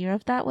throughout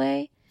Europe that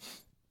way.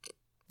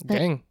 But-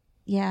 Dang.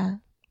 Yeah,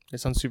 It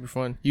sounds super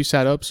fun. You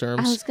sat up, I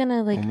Serms. was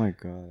gonna like, Oh my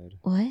god.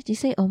 what? Did you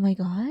say? Oh my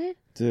god!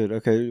 Dude,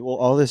 okay, well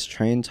all this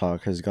train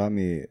talk has got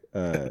me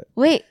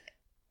Wait.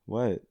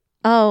 what?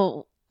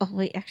 Oh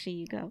wait. Actually,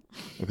 you go.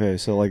 Okay,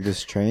 so like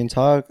this train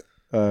talk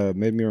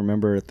made me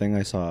remember a thing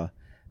I saw.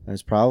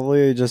 It's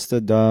probably just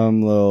a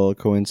dumb little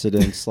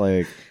coincidence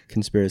like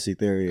conspiracy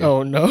theory.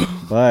 Oh no.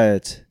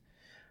 But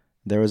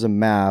there was a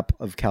map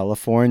of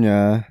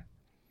California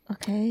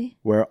Okay.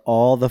 where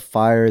all the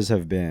fires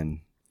have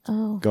been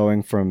Oh.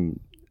 going from,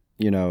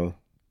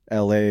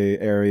 LA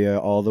area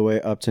all the way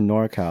up to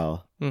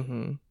NorCal.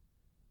 Mm-hmm.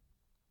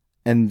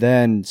 And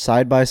then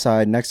side by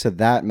side next to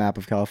that map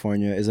of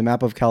California is a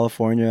map of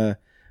California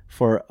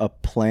for a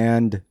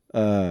planned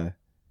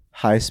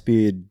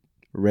high-speed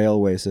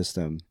railway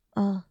system.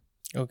 Oh.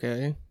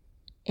 Okay.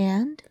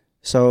 And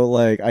So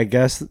like I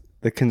guess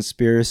the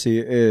conspiracy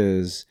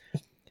is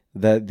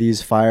that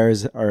these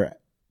fires are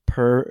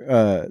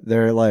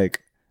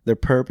they're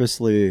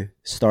purposely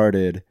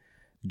started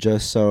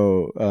just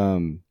so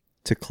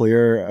to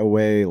clear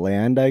away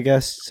land, I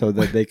guess, so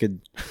that they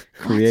could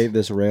create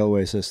this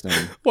railway system.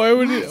 Why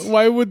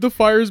would the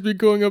fires be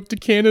going up to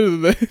Canada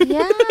then?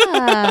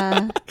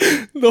 yeah,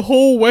 The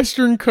whole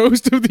western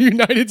coast of the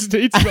United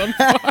States is on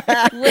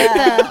fire. with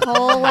the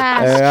whole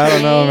ass. Hey, I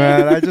don't know, train.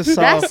 man. I just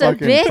saw That's a a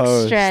fucking big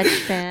post. stretch,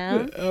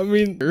 fam. I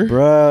mean,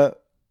 Bruh,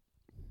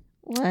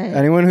 What?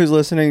 anyone who's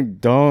listening,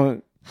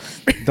 don't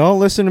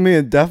listen to me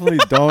and definitely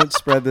don't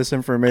spread this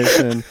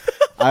information.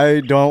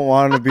 I don't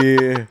want to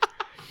be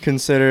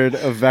considered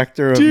a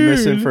vector of Dude.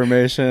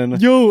 misinformation.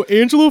 yo,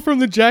 Angelo from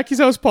the Jackie's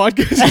House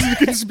podcast is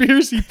a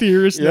conspiracy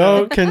theorist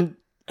Yo, now.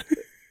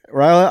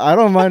 Ryla, I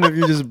don't mind if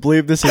you just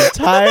bleep this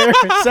entire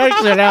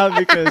section out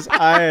because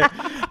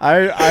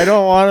I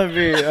don't want to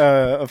be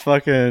a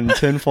fucking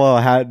tinfoil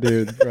hat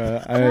dude,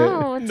 bro.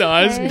 No, it's No,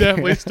 it's okay.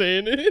 definitely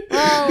staying in.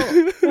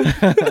 Well,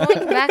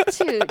 going back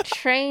to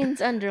trains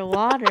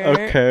underwater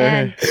Okay.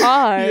 and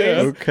cars,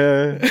 Yeah.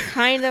 Okay.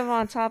 kind of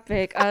on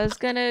topic. I was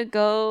gonna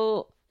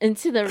go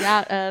into the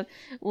route of,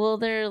 will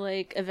there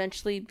like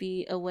eventually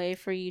be a way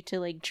for you to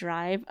like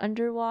drive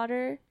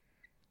underwater?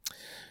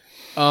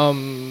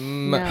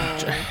 No.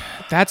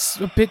 That's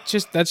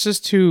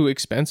just too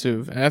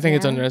expensive, and I think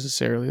it's Yeah.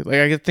 unnecessarily. Like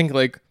I could think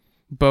like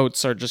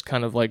boats are just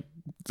kind of like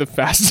the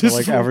fastest.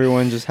 Like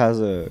everyone just has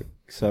a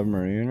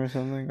submarine or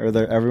something, or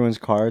everyone's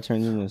car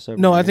turns into a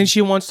submarine. No, I think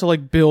she wants to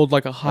like build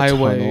like a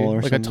highway, tunnel or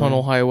like a something.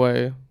 tunnel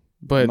highway.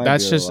 But Might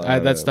that's be a just lot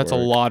of that's a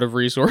work. lot of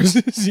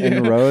resources. Yeah.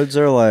 And roads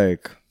are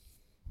like,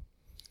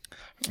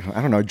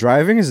 I don't know.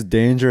 Driving is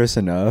dangerous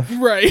enough.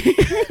 Right.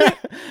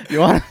 You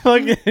want to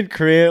fucking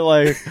create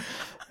like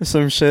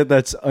some shit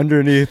that's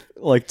underneath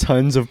like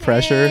tons of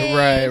pressure.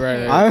 Right.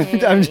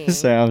 I'm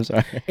just saying. I'm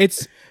sorry.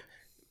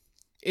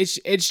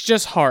 It's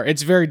just hard.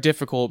 It's very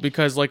difficult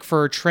because like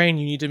for a train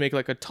you need to make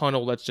like a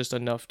tunnel that's just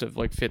enough to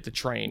like fit the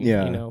train.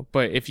 Yeah. You know.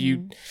 But if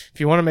you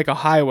want to make a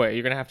highway,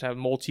 you're gonna have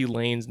multi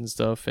lanes and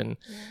stuff. And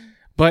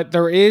but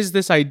there is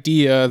this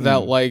idea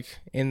that like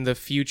in the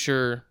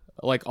future,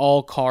 like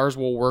all cars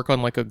will work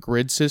on like a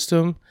grid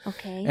system,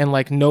 Okay. and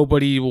like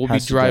nobody will be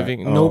Has to drive.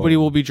 driving. Oh. Nobody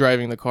will be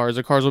driving the cars.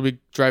 The cars will be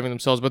driving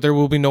themselves. But there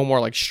will be no more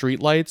like street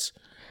lights.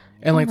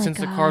 And Oh like my since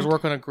the cars God.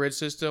 work on a grid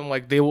system,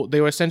 like they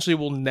essentially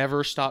will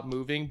never stop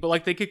moving. But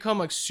like they could come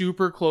like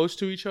super close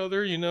to each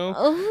other, you know.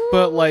 Oh.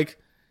 But like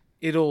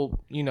it'll,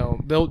 you know,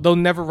 they'll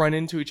never run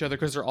into each other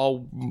because they're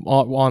all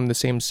on the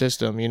same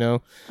system, you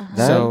know.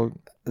 That- So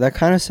That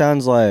kind of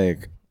sounds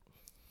like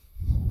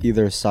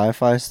either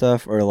sci-fi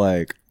stuff or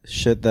like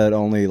shit that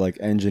only like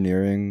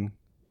engineering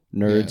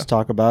nerds Yeah.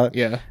 talk about.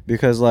 yeah,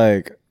 Because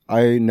like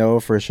I know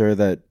for sure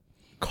that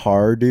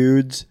car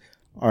dudes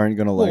aren't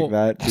gonna Well- like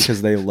that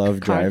because they love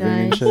Car driving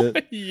and guys.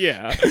 shit,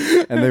 yeah.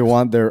 and they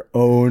want their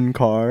own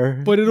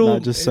car, But it'll-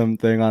 not just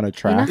something on a You know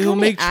track. how It'll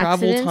many make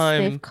travel accidents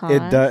time- they've It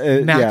caused?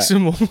 does. Yeah.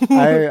 Maximal.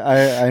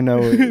 I know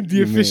what the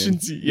you mean.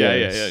 efficiency. Yeah,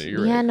 Yes. yeah.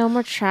 You're Yeah, right. no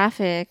more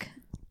traffic.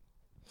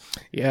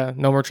 Yeah,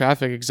 no more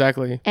traffic.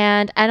 Exactly.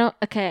 And I don't,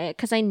 okay,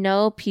 because I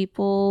know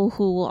people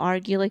who will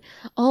argue, like,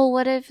 oh,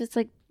 what if it's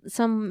like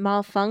some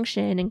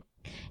malfunction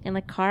and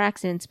like car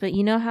accidents? But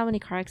you know how many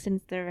car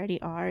accidents there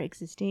already are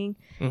existing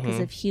because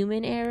Mhm. of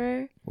human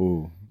error,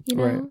 Ooh, you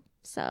know? Right.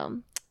 So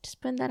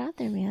just putting that out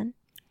there, man.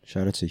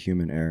 shout out to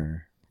human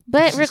error.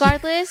 But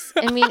regardless,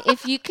 I mean,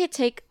 if you could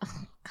take,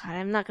 oh, God,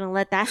 I'm not going to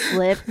let that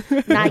slip.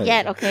 Not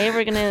yet, okay?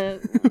 We're going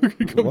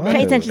to What?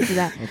 pay attention to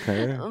that.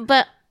 Okay.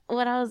 But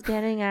what I was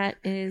getting at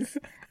is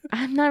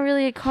I'm not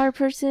really a car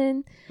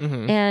person.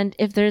 Mhm. And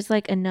if there's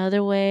like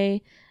another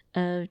way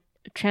of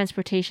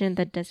transportation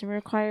that doesn't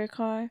require a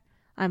car,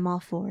 I'm all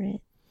for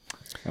it.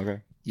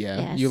 Okay. Yeah,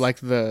 Yes. you like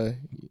the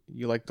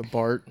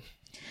BART.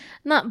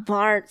 Not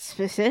BART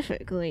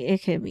specifically.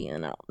 It could be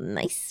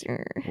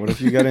nicer. What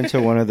if you get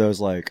into one of those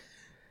like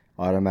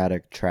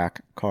automatic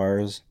track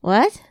cars,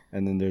 What?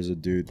 and then there's a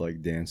dude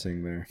like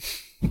dancing there,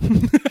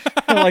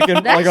 like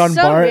That's like on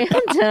so BART,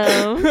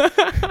 random.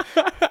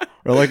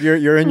 or like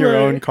you're in your Right.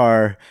 own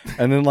car,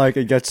 and then like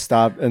it gets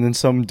stopped, and then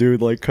some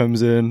dude like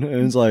comes in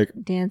and is like,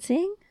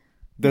 Dancing?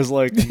 there's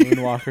like a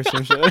moonwalk or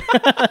some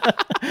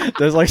shit.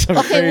 There's like some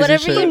Okay, crazy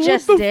whatever shit. you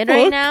just the did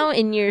right fuck? now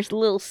in your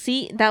little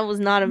seat, that was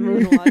not a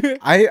moonwalk.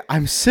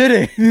 I'm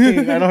sitting.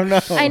 I don't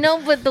know. I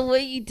know, but the way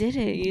you did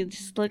it, you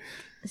just looked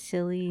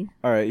silly.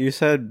 All right, you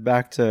said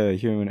back to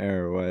human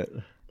error. What?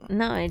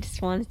 No, I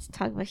just wanted to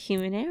talk about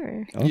human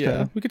error. Okay.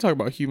 Yeah, we could talk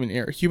about human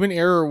error. Human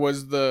error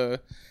was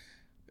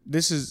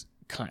this is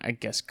I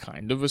guess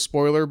kind of a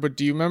spoiler, but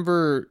do you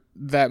remember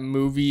that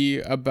movie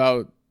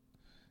about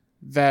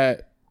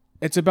that?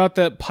 It's about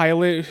that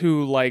pilot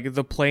who like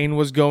the plane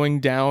was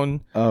going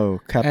down. Oh,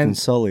 Captain And-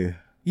 Sully.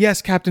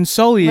 Yes, Captain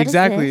Sully, What is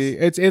exactly.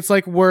 It's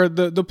like where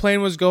the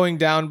plane was going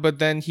down, but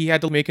then he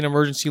had to make an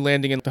emergency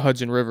landing in the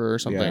Hudson River or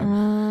something.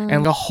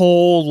 And the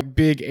whole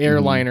big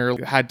airliner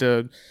had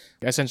to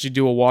essentially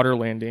do a water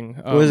landing.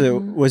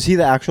 Was he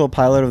the actual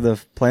pilot of the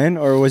plane,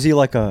 or was he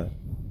like a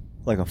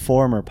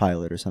former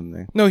pilot or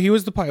something? No, he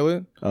was the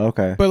pilot. Oh,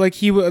 okay. But like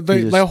the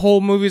just-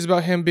 whole movie is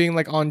about him being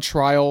like on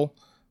trial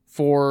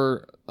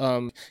for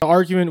the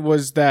argument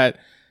was that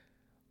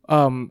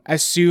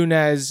as soon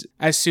as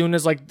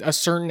like a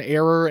certain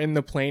error in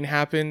the plane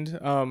happened,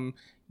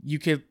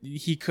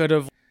 he could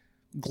have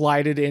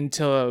glided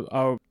into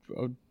a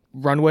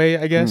runway,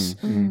 I guess,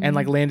 and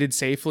like landed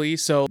safely.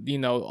 So, you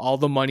know, all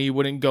the money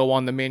wouldn't go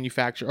on the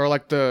manufacturer, or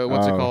like the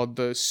what's it Oh. called?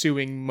 The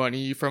suing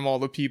money from all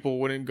the people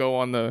wouldn't go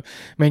on the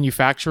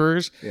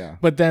manufacturers. Yeah.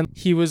 But then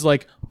he was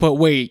like, but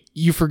wait,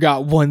 you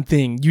forgot one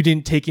thing. You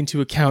didn't take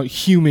into account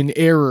human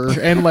error.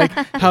 And like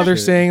how they're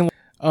saying,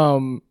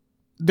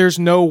 there's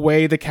no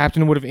way the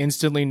captain would have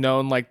instantly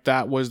known like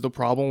that was the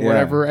problem, Yeah.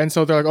 whatever. And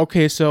so they're like,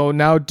 okay, so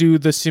now do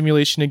the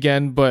simulation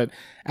again, but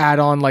add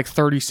on like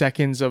 30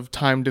 seconds of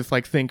time to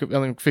like think and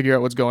like, figure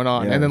out what's going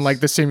on. And then Yes. like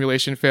the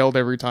simulation failed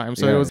every time.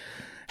 So Yeah. it was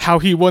how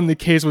he won the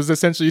case was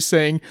essentially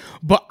saying,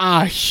 but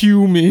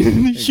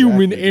human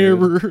Exactly,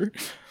 error.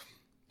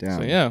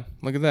 Damn. So yeah,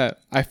 look at that.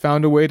 I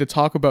found a way to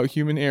talk about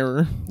human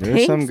error.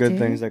 There's some Thanks, good dude.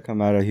 things that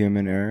come out of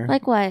human error.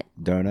 Like what?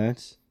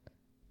 Donuts.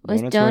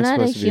 Was Donuts weren't donut a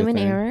supposed to be human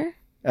thing. error?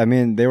 I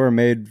mean, they were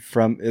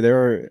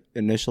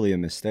initially a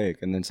mistake,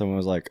 and then someone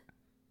was like,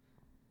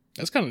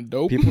 That's kind of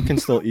dope. people can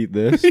still eat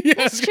this. Yeah,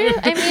 That's true.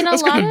 I mean,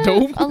 that's kinda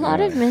dope. a lot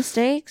of Yeah.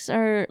 mistakes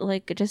are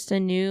like just a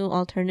new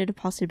alternative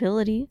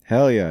possibility.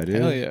 Hell yeah, dude.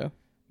 Hell yeah.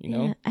 You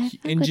know, Yeah, I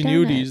fuck with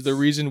ingenuity is the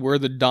donuts. reason we're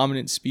the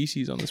dominant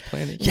species on this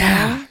planet.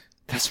 Yeah,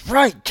 that's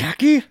right,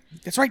 Jackie.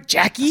 That's right,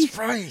 Jackie. That's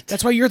right.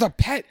 That's why you're the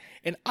pet,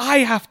 and I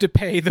have to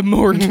pay the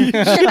mortgage.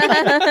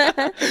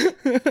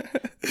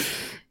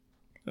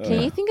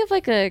 Can you think of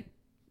like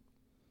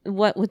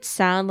what would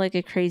sound like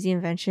a crazy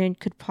invention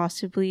could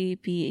possibly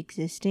be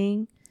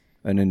existing?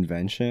 An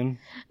invention.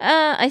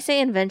 I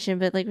say invention,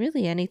 but like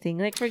really anything.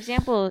 Like for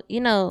example, you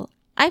know,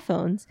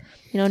 iPhones.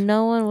 You know,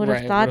 no one would have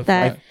Right, thought would've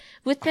that thought.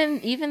 within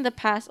even the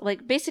past,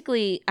 like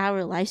basically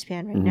our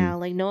lifespan right now,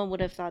 like no one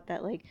would have thought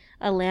that like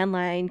a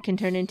landline can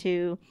turn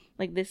into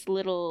like this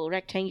little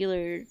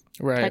rectangular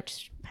Right.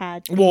 touch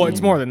pad. Well, thing.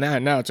 it's more than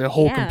that now. It's a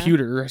whole Yeah.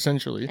 computer,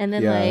 essentially. And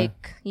then Yeah.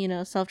 like, you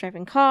know,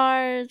 self-driving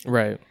cars.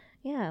 Right.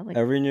 Yeah, like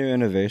Every new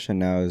innovation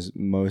now is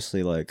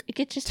mostly like, it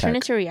could just turn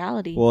tech. into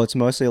reality. well, it's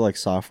mostly like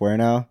software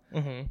now.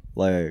 Mm-hmm.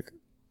 Like,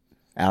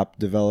 app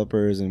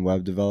developers and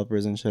web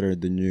developers and shit are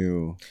the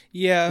new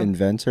Yeah.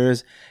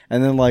 inventors,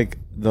 and then like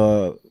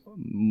the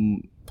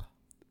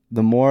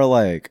more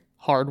like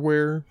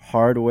Hardware.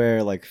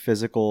 hardware, like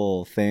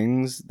physical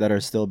things that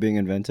are still being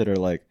invented are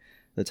like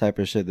the type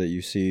of shit that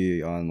you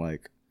see on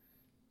like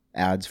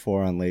ads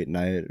for on late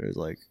night, or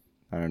like,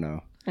 I don't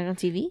know. Like on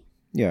TV?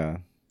 Yeah.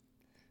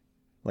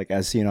 Like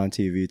as seen on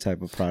TV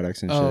type of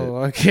products and Oh,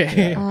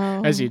 okay.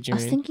 Oh, I see what you I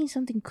was mean. thinking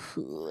something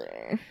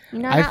cooler. You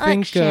know, I not think,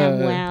 like Sham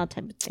Wow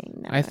type of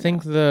thing. No, I no,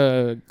 think no.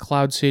 the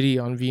Cloud City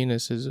on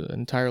Venus is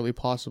entirely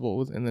possible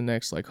within the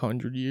next like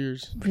 100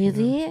 years.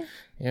 Really?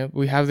 Yeah,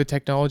 we have the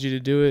technology to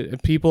do it.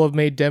 And people have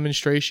made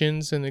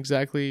demonstrations and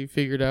exactly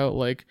figured out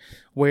like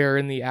where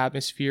in the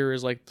atmosphere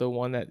is like the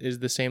one that is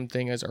the same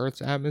thing as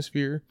Earth's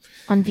atmosphere.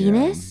 On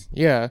Venus?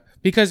 Yeah,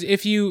 because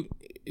if you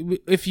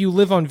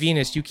live on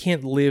Venus, you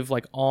can't live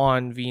like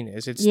on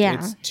Venus. It's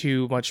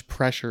too much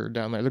pressure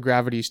down there. The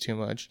gravity's too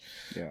much.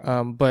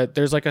 Yeah. But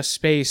there's like a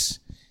space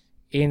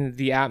in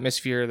the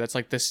atmosphere that's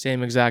like the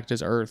same exact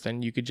as Earth,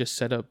 and you could just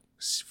set up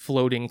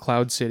floating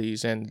cloud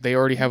cities, and they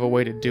already have a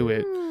way to do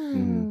it.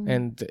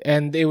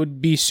 And it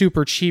would be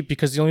super cheap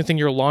because the only thing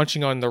you're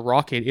launching on the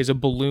rocket is a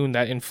balloon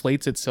that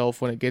inflates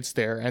itself when it gets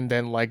there, and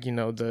then like, you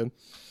know, the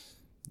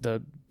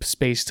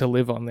space to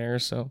live on there.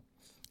 So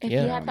If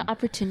yeah. you had the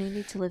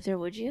opportunity to live there,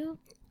 would you?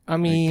 I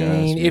mean,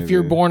 guess, if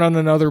you're maybe. born on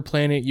another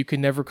planet, you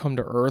can never come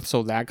to Earth,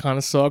 so that kind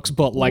of sucks.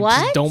 But like,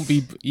 just What? don't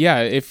be.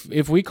 Yeah,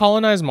 if we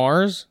colonize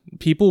Mars,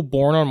 people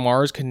born on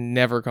Mars can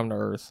never come to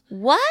Earth.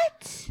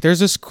 What?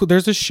 There's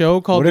a show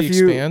called What The if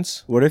you-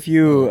 Expanse. What if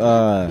you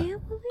Family?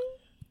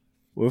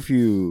 what if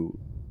you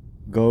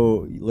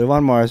go live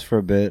on Mars for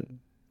a bit,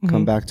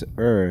 come back to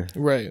Earth,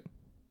 Right.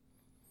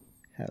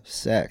 have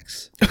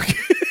sex,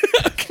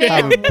 Fam,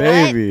 have a what?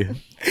 baby,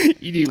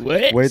 You do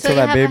what? wait So till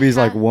you that have a baby's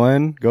like ha-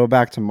 1, go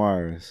back to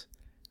Mars.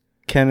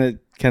 Can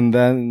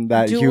then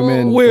that Dual-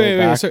 human go Wait.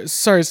 back?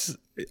 Sorry.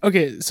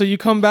 Okay, so you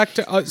come back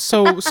to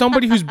so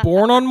somebody who's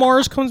born on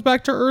Mars comes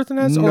back to Earth and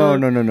has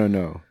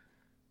No.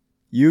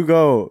 You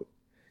go.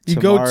 You to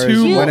go Mars to-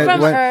 You when it,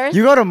 from when, Earth?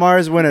 You go to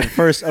Mars when it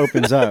first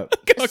opens up.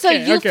 So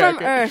you from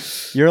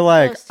Earth. You're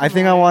like, Close to I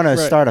think I Mars. want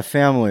to Right. start a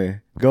family.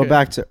 Go Okay.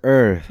 back to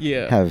Earth.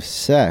 Yeah. Have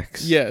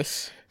sex.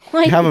 Yes.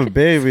 Like, Have a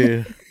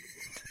baby.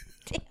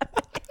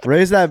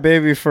 Raise that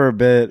baby for a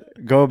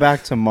bit. Go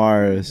back to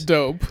Mars.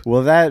 Dope.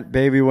 Will that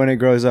baby, when it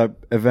grows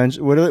up,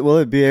 eventually will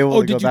it be able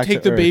Oh, to go did you back take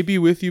to the Earth? baby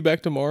with you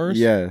back to Mars?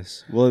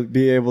 Yes. Will it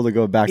be able to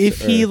go back If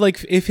to he Earth?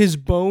 like, if his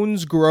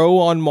bones grow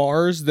on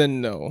Mars, then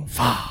no,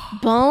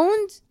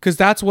 bones? because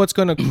that's what's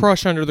gonna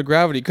crush under the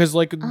gravity. Because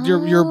like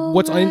your Oh,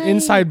 what's right.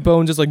 inside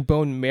bones is like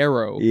bone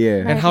marrow. Yeah.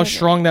 And Right, how right,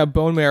 strong that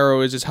bone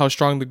marrow is how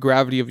strong the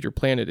gravity of your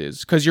planet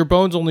is. Because your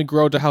bones only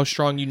grow to how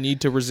strong you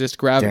need to resist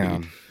gravity.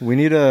 Damn. We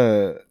need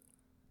a...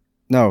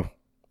 No.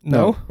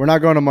 No? We're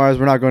not going to Mars.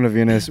 We're not going to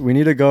Venus. We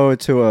need to go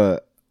to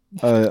a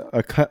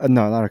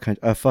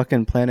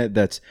fucking planet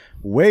that's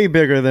way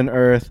bigger than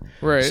Earth.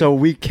 Right. So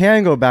we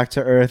can go back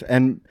to Earth,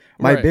 and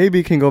my Right.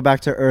 baby can go back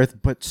to Earth,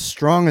 but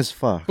strong as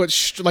fuck. But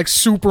like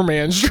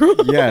Superman strong.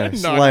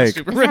 Yes, No, not like- Is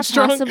Superman that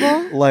strong.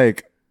 possible?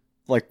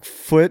 like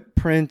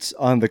footprints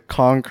on the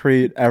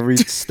concrete every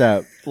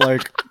step.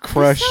 Like You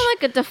crush. sound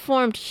like a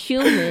deformed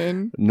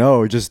human.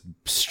 No, just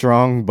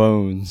strong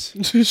bones.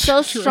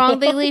 So strong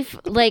they leave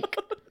like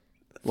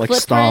Like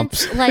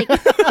footprints. stomps. Like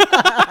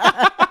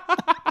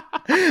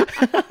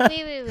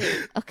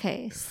wait.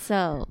 Okay,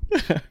 so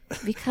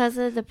because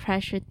of the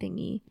pressure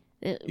thingy,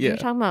 Yeah. we're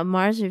talking about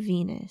Mars or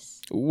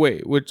Venus.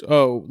 Wait, which?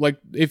 Oh, like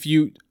if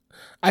you,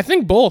 I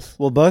think both.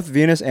 Well, both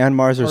Venus and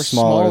Mars are Are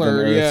smaller than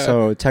smaller, Earth, yeah.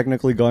 so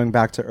technically going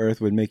back to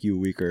Earth would make you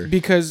weaker.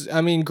 Because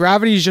I mean,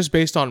 gravity is just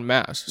based on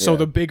mass. So Yeah.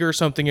 the bigger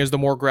something is, the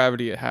more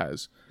gravity it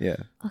has. Yeah.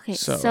 Okay,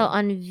 So- so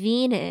on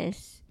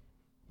Venus,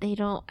 they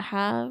don't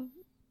have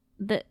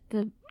the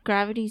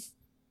gravity's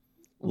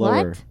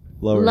Lower. what?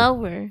 Lower.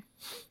 Lower.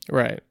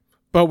 Right.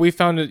 But we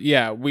found it.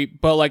 Yeah.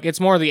 But like it's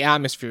more the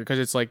atmosphere because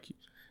it's like.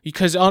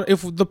 Because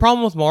if the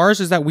problem with Mars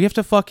is that we have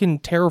to fucking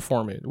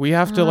terraform it, we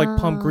have to like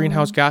pump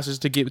greenhouse gases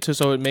to get to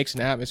so it makes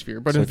an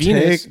atmosphere. But So in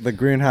Venus, take the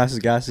greenhouse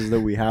gases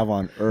that we have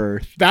on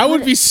Earth. that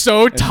would be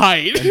so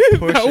tight.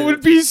 push That it.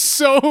 would be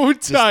so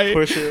tight.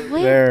 Push it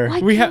Wait, there.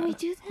 why We can't ha- we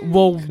do that?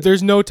 Well,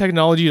 there's no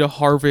technology to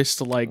harvest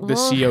like the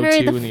Well, CO2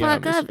 hurry the in the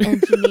fuck up,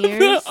 atmosphere.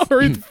 engineers.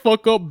 Hurry the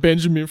fuck up,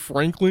 Benjamin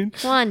Franklin.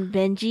 Come on,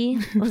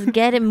 Benji. Let's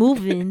get it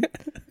moving.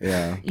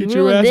 Yeah. You Get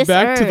your ruined ass this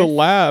back to the Earth.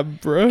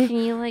 lab, bruh. Can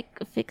you like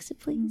fix it,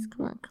 please?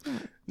 Come on.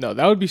 No,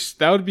 that would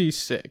be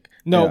sick.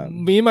 No, Yeah.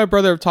 me and my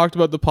brother have talked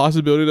about the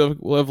possibility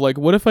of like,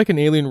 what if like an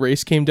alien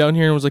race came down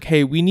here and was like,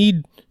 hey, we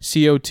need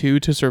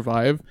CO2 to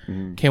survive.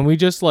 Can we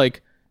just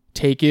like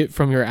take it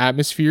from your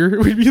atmosphere?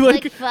 We'd be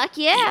Like, like, fuck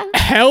yeah.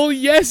 hell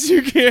yes,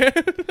 you can.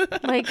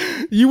 Like,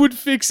 You would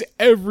fix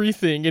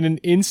everything in an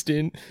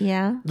instant.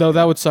 yeah. Though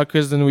that would suck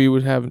because then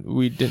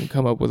we didn't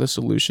come up with a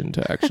solution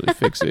to actually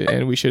fix it,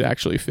 and we should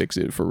actually fix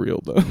it for real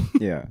though.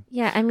 Yeah.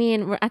 Yeah, I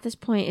mean, we're at this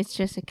point, it's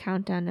just a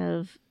countdown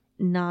of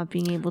not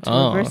being able to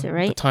reverse it, The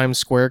right? Times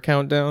Square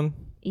countdown.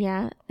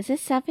 Yeah. Is it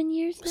 7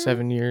 years now?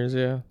 7 years,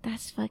 yeah.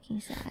 That's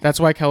fucking sad. That's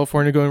why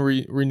California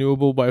going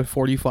renewable by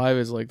 45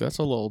 is like, that's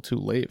a little too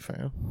late,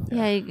 fam.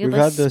 Yeah,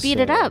 let's speed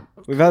it up.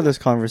 We've had this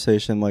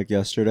conversation like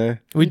yesterday.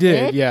 We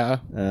did, did? yeah.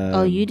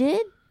 Oh, you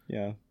did?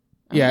 Yeah.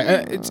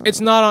 Yeah, it's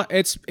not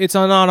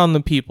on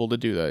the people to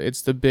do that.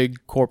 It's the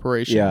big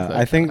corporations. Yeah, that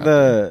I think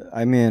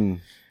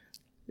happen.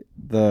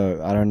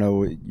 I don't know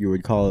what you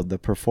would call it, the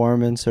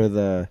performance or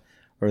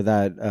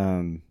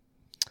that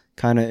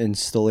kind of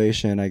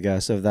installation, I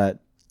guess, of that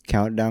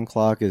countdown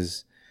clock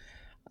is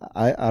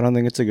I don't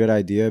think it's a good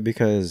idea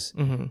because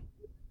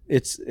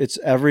it's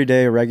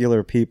everyday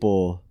regular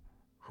people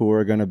who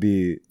are going to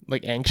be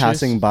like anxious,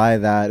 passing by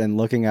that and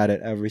looking at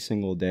it every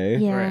single day.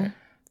 Yeah. Right.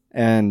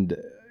 And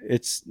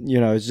it's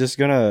it's just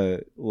gonna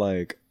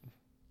like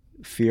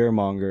fear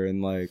monger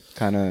and like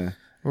kind of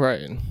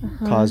right,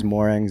 cause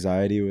more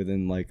anxiety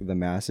within like the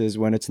masses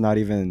when it's not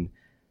even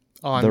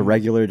on the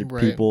regular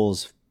right.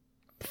 people's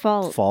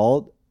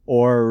fault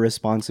or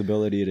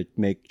responsibility to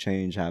make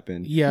change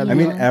happen. Yeah, I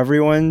mean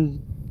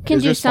everyone can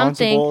is do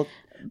responsible,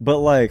 something, but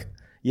like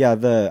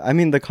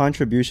the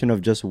contribution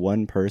of just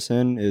one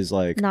person is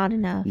like not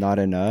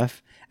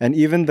enough. And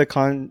even the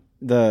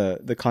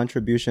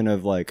contribution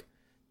of like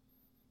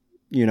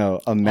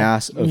a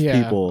mass of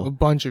people, a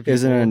bunch of people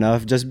isn't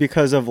enough just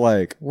because of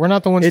like we're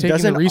not the ones taking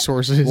the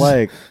resources.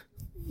 Like,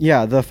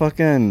 the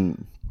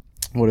fucking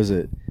what is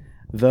it?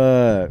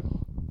 The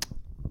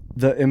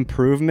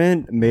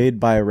improvement made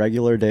by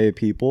regular day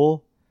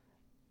people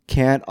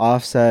can't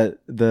offset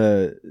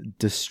the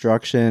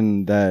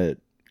destruction that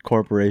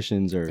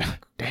corporations are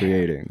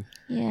creating.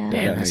 Yeah.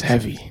 Damn, that's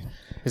heavy.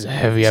 It's a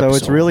heavy episode. So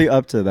it's really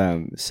up to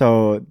them.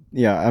 So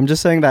yeah, I'm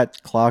just saying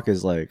that clock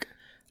is like.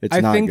 I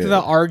think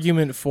the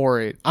argument for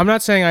it, I'm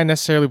not saying I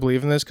necessarily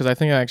believe in this because I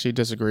think I actually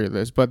disagree with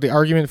this, but the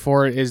argument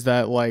for it is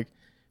that like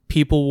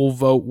people will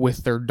vote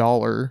with their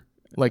dollar.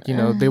 Like,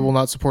 they will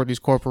not support these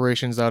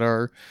corporations that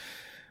are,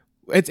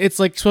 it's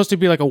like supposed to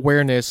be like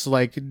awareness.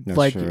 Like,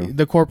 That's true.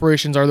 The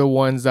corporations are the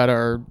ones that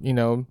are,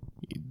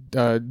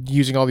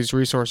 using all these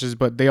resources,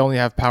 but they only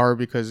have power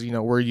because,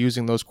 we're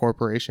using those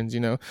corporations,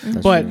 That's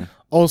but true.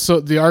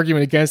 Also the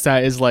argument against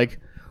that is like,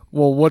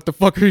 well, what the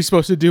fuck are you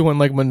supposed to do when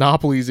like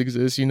monopolies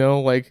exist?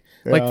 Like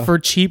for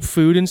cheap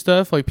food and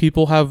stuff, like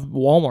people have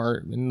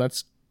Walmart, and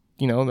that's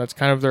that's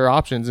kind of their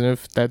options. And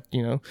if that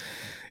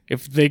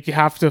if they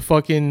have to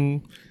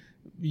fucking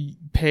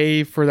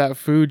pay for that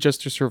food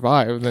just to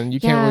survive, then you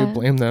can't really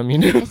blame them.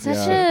 It's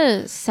such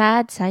a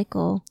sad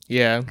cycle.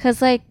 Yeah,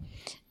 because like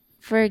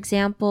for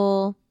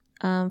example,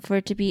 for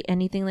it to be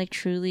anything like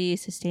truly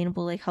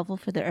sustainable, like helpful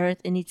for the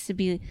earth, it needs to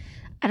be.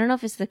 I don't know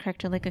if it's the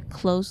correct term, like a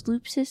closed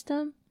loop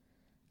system.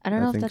 I don't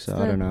know if that's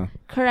the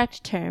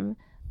correct term,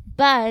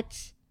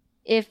 but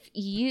if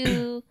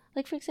you,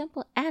 like for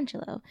example,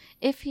 Angelo,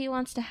 if he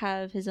wants to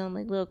have his own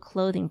like little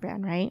clothing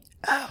brand, right?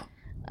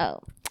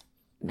 Oh,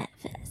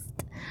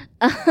 manifest.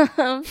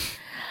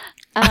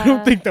 I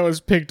don't think that was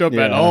picked up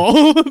at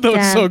all. That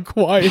was so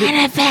quiet.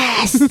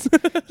 Manifest.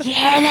 You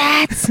hear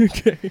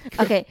that?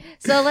 Okay.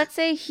 So let's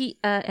say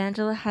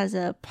Angela has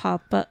a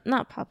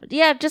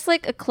just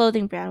like a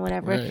clothing brand,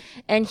 whatever, right.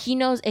 And he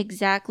knows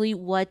exactly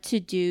what to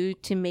do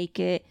to make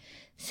it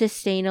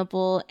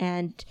sustainable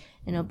and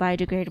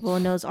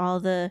biodegradable. Knows all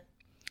the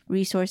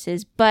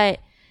resources,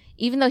 but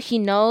even though he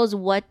knows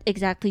what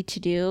exactly to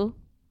do,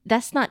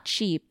 that's not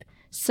cheap.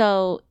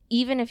 So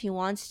even if he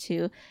wants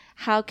to,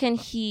 how can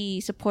he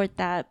support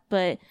that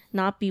but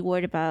not be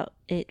worried about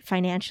it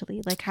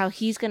financially? Like how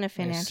he's going to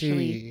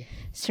financially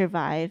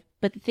survive.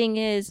 But the thing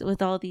is,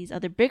 with all these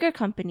other bigger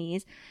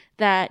companies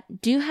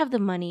that do have the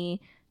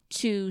money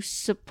to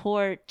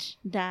support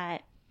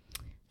that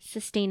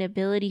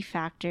sustainability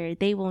factor,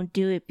 they won't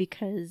do it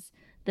because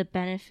the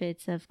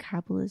benefits of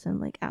capitalism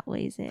like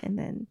outweighs it. And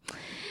then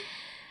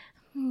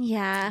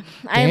I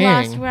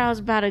lost where I was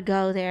about to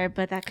go there,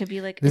 but that could be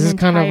like this an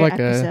is kind of like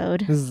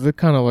episode. This is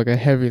kind of like a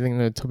heavy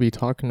thing to be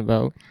talking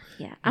about.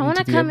 Yeah, I want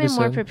to come in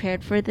more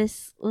prepared for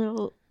this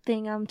little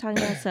thing I'm talking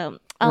about, so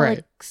I'll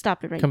like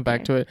stop it right come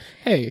back to it.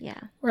 Hey, yeah,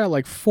 we're at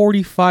like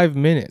 45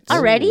 minutes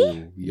already.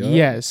 Ooh, yep.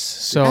 Yes,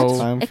 so That's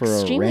time for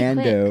a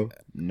rando quick.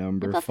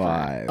 number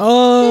 5.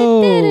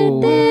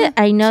 Oh,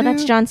 I know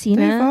that's John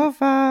Cena. 3, 4,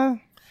 5.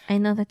 I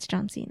know that's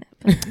John Cena.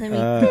 But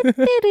let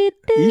me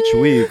Each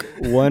week,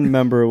 one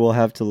member will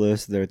have to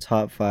list their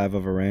top 5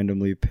 of a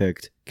randomly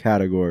picked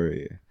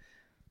category.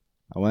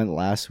 I went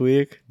last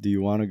week. Do you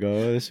want to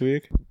go this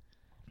week?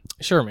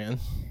 sure, man.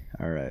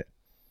 All right.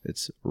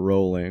 It's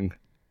rolling.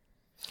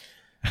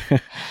 I'm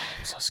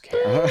so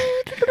scared.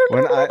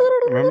 When I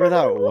remember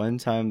that one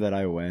time that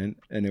I went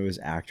and it was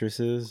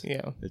actresses.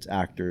 Yeah. It's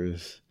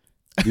actors.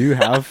 Do you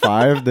have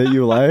 5 that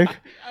you like?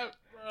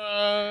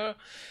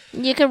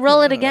 You can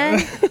roll it again.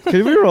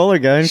 Can we roll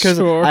again? Because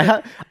Sure.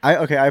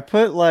 I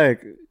put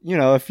like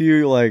a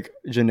few like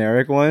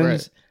generic ones,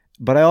 Right.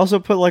 but I also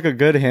put like a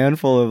good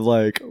handful of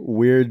like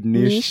weird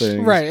niche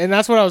things. Right, and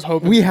that's what I was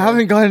hoping. We for.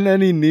 haven't gotten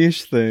any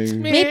niche things.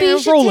 Man, Maybe you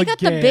should roll take out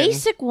the again.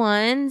 basic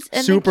ones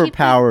and then keep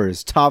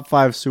Superpowers. Top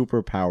 5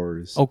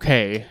 superpowers.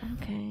 Okay, it-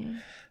 Okay.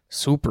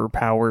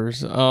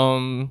 Superpowers.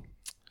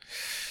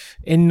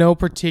 In no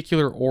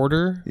particular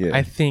order. Yeah.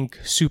 I think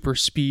super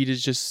speed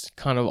is just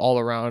kind of all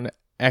around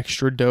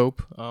extra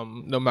dope.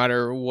 No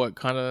matter what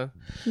kind of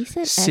He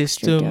said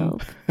system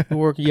extra dope.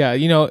 work. Yeah,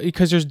 you know,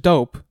 because there's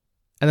dope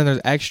and then there's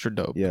extra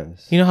dope.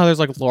 Yes. You know how there's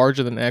like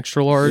larger than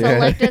extra large? So Yeah.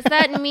 like, does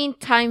that mean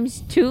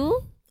times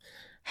 2?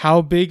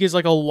 How big is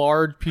like a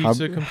large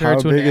pizza How compared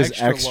to an big is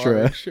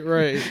extra, extra?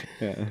 large? Right.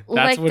 Yeah.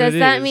 Like, what does it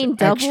that is. mean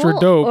double, Extra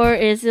dope. or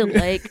is it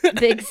like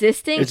the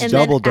existing It's and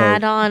double then dope.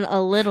 add on a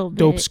little bit?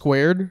 Dope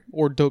squared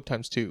or dope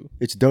times 2?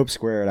 It's dope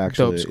squared,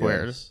 actually. Dope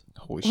squared. yes.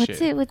 Holy What's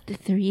shit. it with the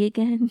 3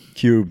 again?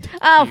 Cubed.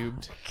 Oh,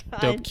 Cubed.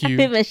 God, Dope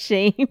cubed. I'm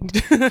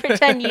ashamed.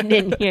 Pretend you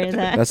didn't hear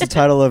that. That's the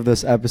title of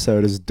this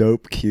episode is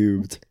Dope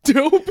Cubed.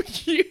 Dope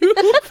cubed.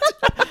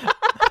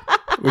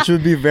 Which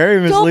would be very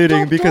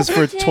misleading dope, because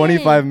for pretend.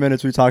 25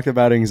 minutes we talked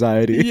about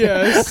anxiety.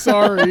 Yeah,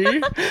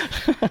 sorry.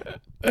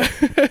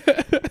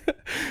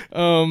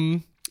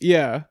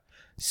 Yeah.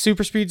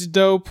 Super speed's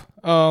dope.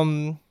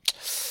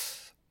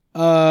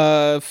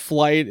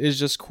 Flight is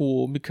just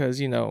cool because,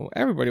 you know,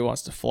 everybody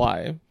wants to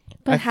fly.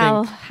 But I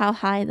how think-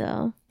 high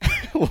though?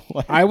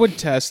 I would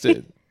test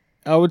it.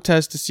 I would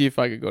test to see if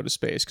I could go to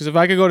space. Because if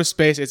I could go to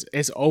space,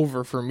 it's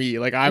over for me.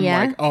 Like I'm Yeah?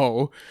 like,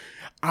 oh,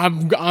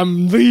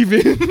 I'm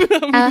leaving.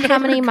 I'm How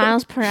many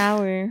miles per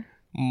hour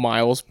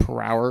miles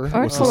per hour?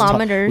 or What's this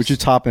kilometers? What you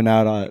topping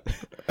out at?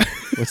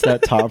 What's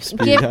that top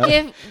speed give at?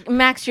 give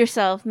max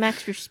yourself,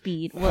 max your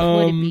speed. What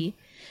would it Um, be?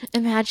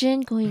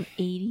 Imagine going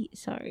 80.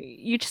 Sorry,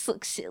 you just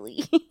look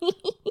silly.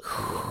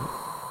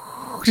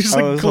 Just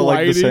Oh, is it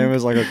like the same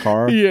as like a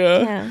car? Yeah.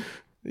 Yeah,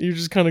 You're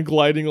just kind of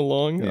gliding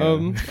along.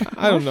 Yeah.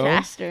 I don't Or know.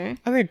 faster.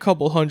 I think a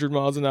couple 100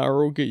 miles an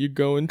hour will get you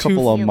going.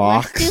 Couple of Yeah,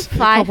 mocks. Let's do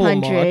couple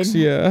of 500. mocks,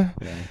 yeah.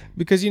 Yeah.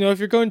 Because, you know, if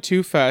you're going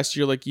too fast,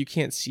 you're like, you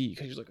can't see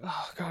because you're like,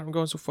 oh, God, I'm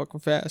going so fucking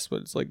fast.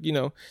 But it's like, you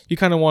know, you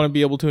kind of want to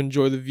be able to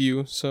enjoy the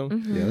view. So,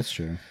 Mhm. Yeah, that's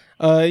true.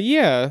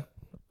 yeah.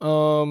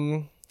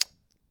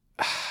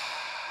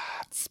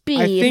 Speed.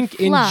 I think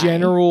in fly.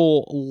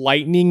 general,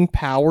 lightning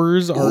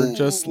powers are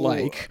just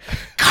like,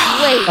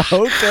 Wait,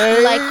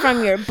 Okay. like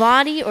from your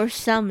body or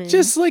summon?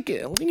 just like,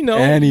 you know,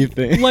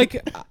 anything.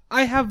 like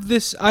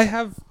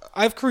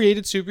I've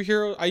created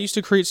superheroes. I used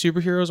to create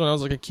superheroes when I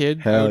was like a kid.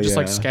 I Hell would just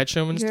like yeah. sketch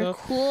them and You're stuff.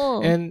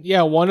 cool. And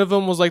yeah, one of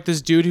them was like this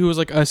dude who was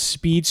like a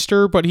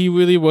speedster, but he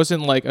really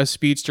wasn't like a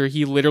speedster.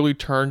 He literally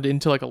turned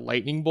into like a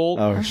lightning bolt.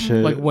 Oh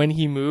shit. Like when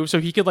he moved, so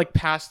he could like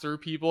pass through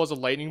people as a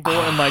lightning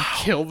bolt and like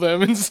kill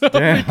them and stuff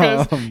Damn.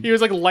 because he was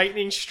like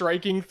lightning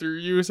striking through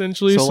you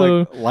essentially. so, So,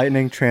 like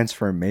lightning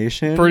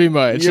transformation. pretty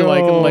much, Yo.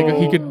 like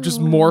he could just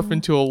morph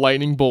into a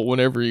lightning bolt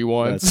whenever he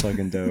wants. That's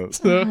fucking dope.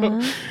 So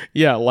Uh-huh.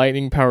 yeah,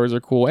 lightning powers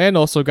are cool, and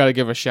also got to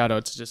give a shout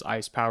out to just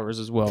ice powers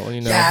as well.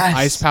 You know, Yes.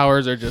 ice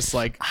powers are just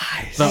like the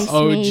Ice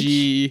OG.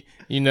 Mage.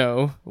 You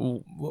know,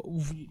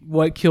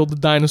 what killed the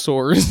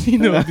dinosaurs? You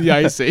know, the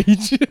Ice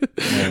Age.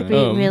 Wait,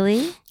 Um,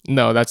 really?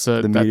 No, that's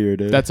a The meteor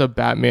did. That's a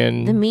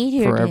Batman The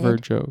meteor Forever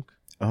did. joke.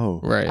 Oh.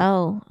 Right.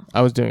 Oh.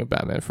 I was doing a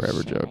Batman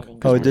Forever joke.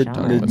 Oh, did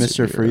Talking did about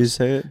Mr. superheroes. Freeze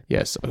say it?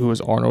 Yes, who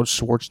was Arnold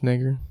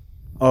Schwarzenegger?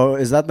 Oh,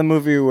 is that the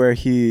movie where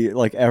he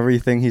like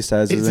everything he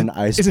says is an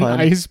ice It's pun? an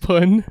ice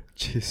pun.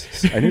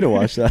 Jesus, I need to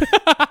watch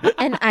that.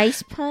 An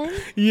ice pun?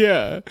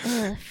 Yeah.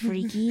 Ugh,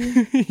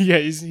 freaky. Yeah,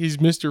 he's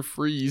Mr.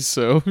 Freeze,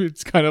 so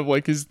it's kind of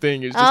like his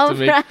thing is just All to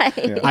make right.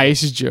 Yeah.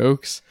 ice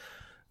jokes.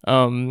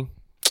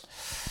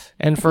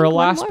 And for a think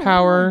one last more,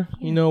 power,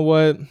 yeah. you know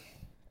what?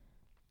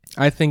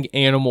 I think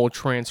animal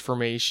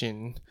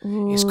transformation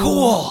is Ooh.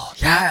 cool.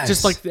 Yes.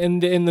 Just like in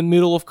the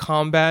middle of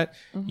combat,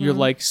 you're Mhm.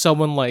 like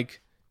someone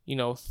like, you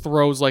know,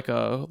 throws like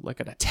an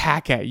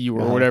attack at you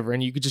or Uh-huh. whatever,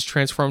 and you could just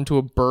transform into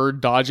a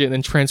bird, dodge it, and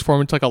then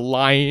transform into like a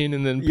lion,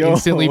 and then Yo.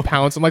 instantly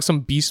pounce and like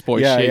some Beast Boy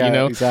yeah, shit, yeah, you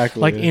know,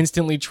 exactly. like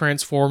instantly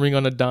transforming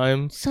on a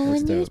dime. So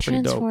That's when you dope. Pretty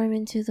dope. transform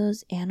into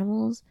those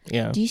animals,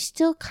 Yeah, do you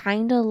still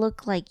kind of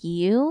look like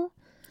you?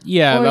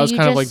 yeah, or that was you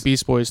kind of like just-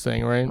 Beast Boy's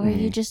thing, right? Or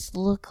you just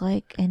look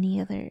like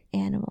any other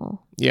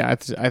animal? Yeah,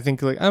 I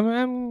think like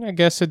I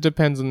guess it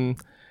depends on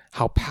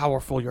how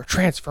powerful your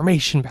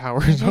transformation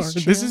powers That are. is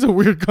This true. is a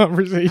weird I want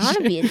conversation.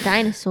 to be a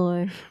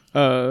dinosaur.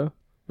 But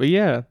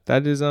yeah,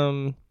 that is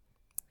I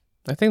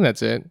think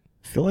that's it.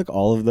 I feel like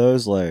all of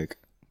those like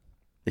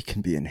it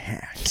can be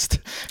enhanced.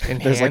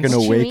 Enhanced? There's like an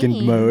What you awakened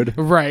mean? mode.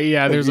 Right?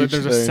 Yeah, Like there's each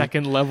a thing.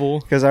 second level.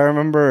 Because I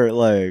remember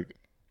like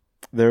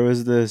there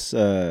was this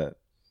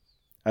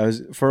I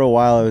was for a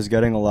while I was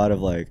getting a lot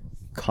of like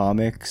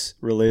comics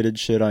related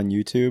shit on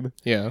YouTube.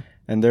 Yeah.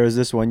 And there was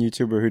this one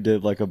YouTuber who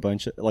did like a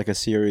bunch of like a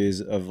series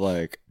of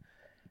like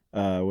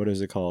what is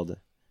it called?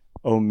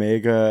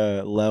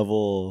 Omega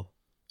level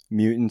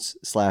mutants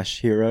 /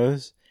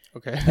 heroes.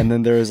 Okay. And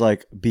then there was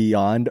like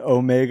beyond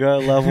Omega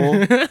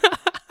level.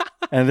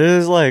 And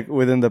this is like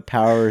within the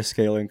power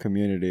scaling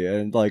community.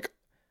 And like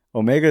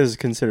Omega is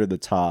considered the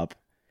top.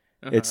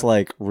 It's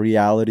like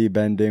reality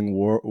bending,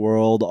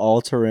 world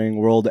altering,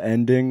 world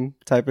ending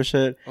type of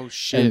shit. Oh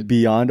shit. And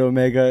beyond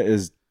Omega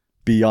is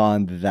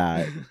beyond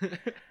that.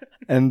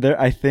 And there,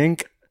 I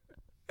think,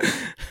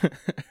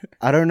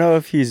 I don't know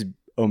if he's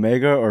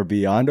Omega or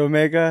Beyond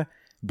Omega,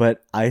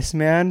 but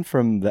Iceman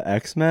from the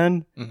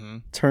X-Men Mm-hmm.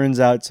 turns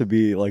out to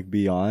be like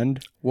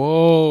Beyond.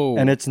 Whoa.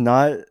 And it's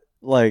not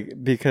like,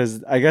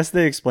 because I guess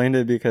they explained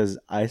it because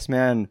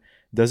Iceman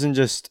doesn't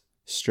just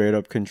straight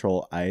up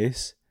control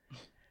ice.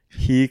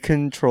 He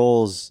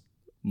controls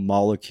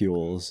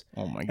molecules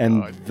oh my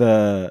and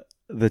god.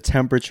 the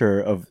temperature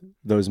of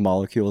those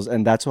molecules,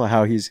 and that's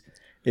how he's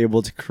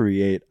able to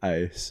create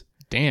ice.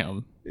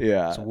 Damn.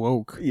 Yeah. It's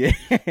woke.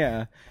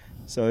 Yeah.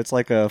 So it's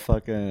like a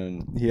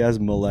fucking, he has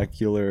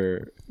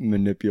molecular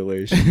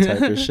manipulation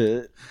type of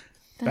shit.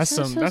 That's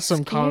sounds some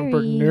so comic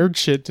book scary. nerd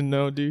shit to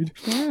know, dude.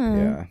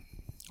 Yeah.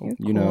 You're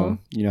You know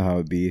how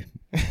it be.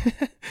 Oh,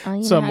 you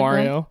What's know up, how I go?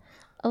 Mario?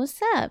 Oh,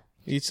 what's up?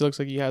 He looks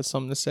like he has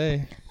something to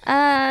say.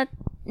 No,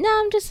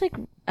 I'm just like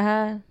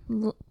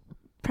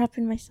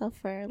prepping myself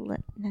for our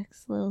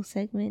next little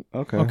segment.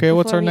 Okay. Okay,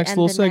 what's Before our we next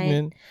end little the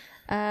night.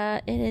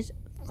 segment? It is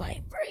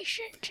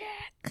vibration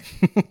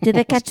check. Did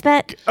they catch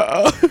that?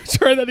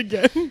 Try that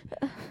again.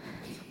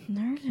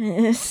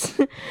 Nervous.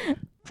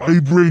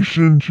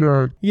 Vibration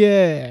check.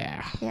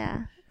 Yeah.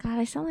 Yeah. God,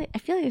 I feel like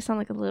I sound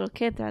like a little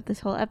kid throughout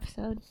this whole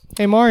episode.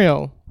 Hey,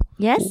 Mario.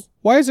 Yes?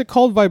 Why is it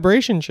called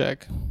Vibration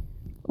Check?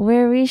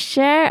 Where we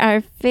share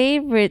our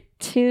favorite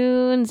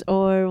tunes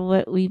or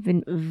what we've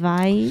been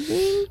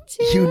vibing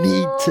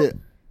to.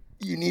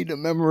 You need to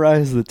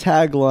memorize the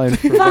tagline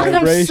for Fuck, I'm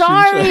Vibration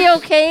sorry, Check.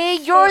 okay?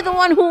 You're the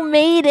one who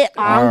made it,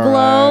 Anglo.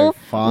 Alright,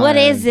 fine. What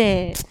is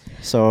it?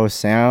 So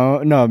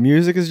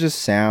music is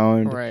just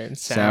sound. Right.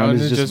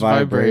 Sound is just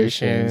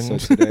vibration. So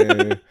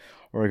today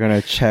we're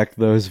gonna check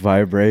those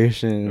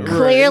vibrations. Right.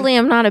 Clearly,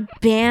 I'm not a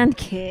band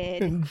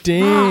kid.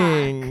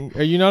 Dang.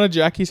 Are you not a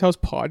Jackie's House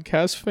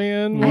podcast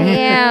fan? I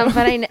am,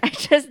 but I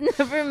just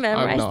never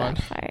memorized not.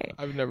 that part.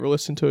 I've never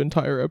listened to an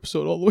entire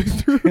episode all the way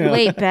through.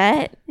 Wait,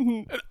 bet?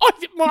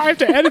 I have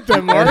to edit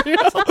them, Mario.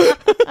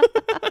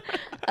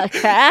 A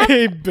cap?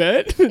 Hey,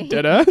 bet.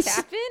 Deadass.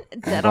 Capping?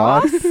 Dead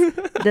off?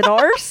 Dead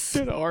arse?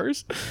 Dead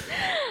ours.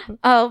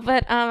 Oh,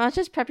 but I was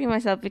just prepping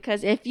myself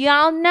because if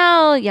y'all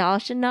know, y'all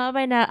should know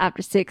by now.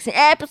 After 6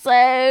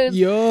 episodes,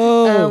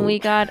 Yo. we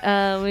got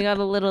a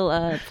little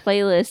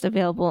playlist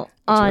available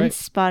on right.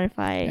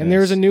 Spotify. And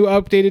there's a new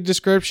updated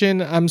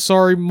description. I'm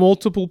sorry,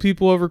 multiple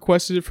people have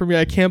requested it for me.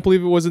 I can't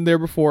believe it wasn't there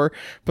before.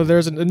 But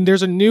there's a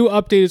new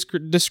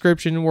updated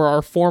description where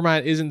our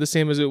format isn't the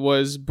same as it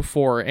was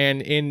before.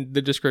 And in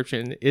the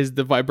description is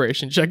the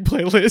Vibration Check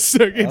playlist.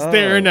 So it's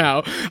there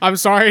now. I'm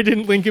sorry I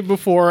didn't link it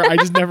before. I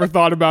just never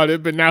thought about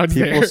it, but now it's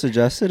People there.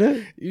 suggested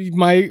it.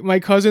 My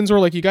cousins were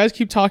like, "You guys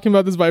keep talking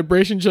about this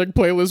Vibration Check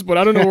playlist, but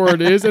I don't know where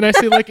it is." And I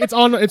say, like, it's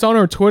on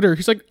our Twitter.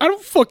 He's like, "I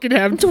don't fucking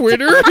have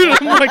Twitter."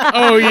 I'm like,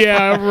 "Oh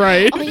yeah,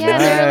 right." Oh yeah,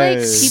 there are like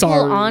Nice. people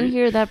Sorry. on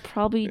here that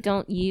probably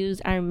don't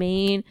use our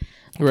main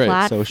Right.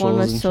 platform Socials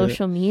of and shit.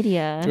 social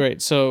media.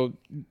 Right. So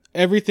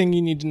everything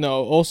you need to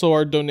know. Also,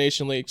 our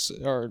donation links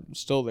are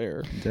still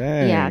there.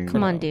 Dang. Yeah,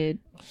 come on, dude.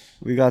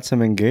 We got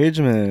some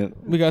engagement.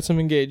 We got some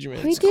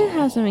engagement. We do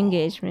have some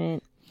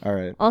engagement. All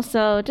right.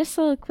 Also, just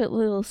a quick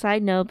little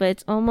side note, but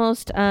it's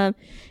almost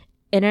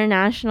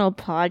International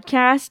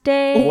Podcast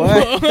Day.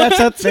 What? That's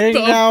a thing The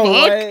now. fuck?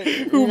 What?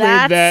 Who made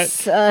that?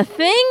 That's a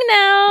thing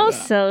now.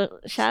 So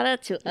shout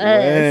out to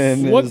us.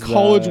 When What is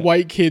college that?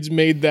 white kids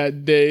made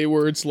that day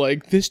where it's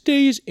like, this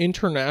day is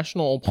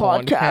International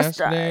Podcast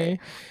Podcast Day?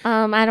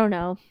 I don't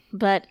know,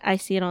 but I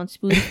see it on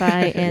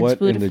Spotify and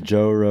What in Spotify. the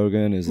Joe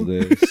Rogan is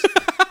this?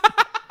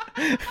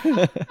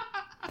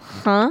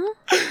 Huh?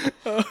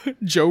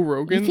 Joe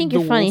Rogan, You think the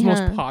you're funny, world's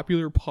huh? most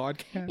popular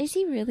podcast. Is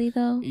he really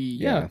though?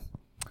 Yeah.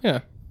 Yeah.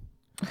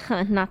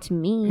 Not to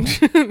me.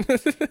 Shit.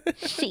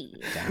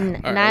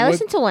 All I right,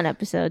 listened to one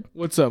episode.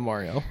 What's up,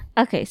 Mario?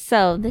 Okay,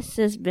 so this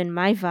has been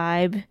my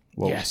vibe,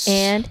 Whoa. Yes.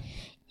 and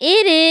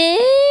it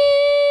is.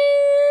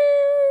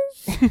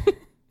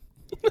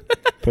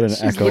 Put an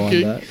echo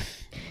looking. on that.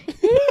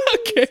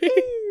 Okay.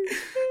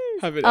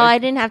 Have it. Oh, I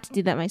didn't have to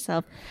do that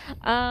myself.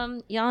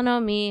 Y'all know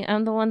me.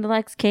 I'm the one that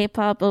likes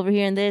K-pop over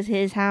here in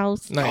his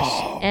house.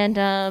 Nice. And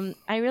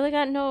I really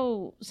got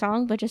no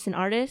song, but just an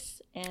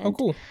artist. And Oh,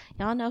 cool.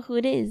 y'all know who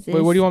it is.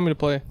 Wait, what do you want me to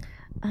play?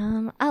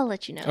 I'll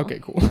let you know. Okay,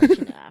 cool. I'll let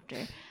you know after.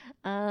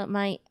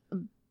 My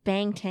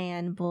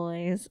Bangtan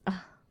boys,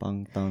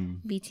 Bang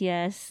Tan.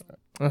 BTS.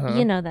 Uh-huh.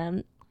 You know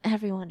them.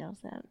 Everyone knows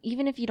them.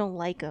 Even if you don't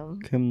like them.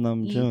 Kim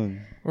Nam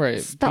Jun.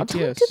 Right. Stop. Don't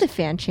BTS. do the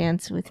fan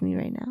chants with me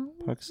right now.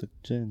 Park Suk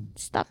Jin.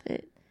 Stop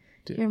it.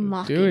 Do- You're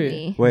mocking do it.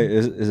 me. Wait,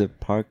 is it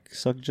Park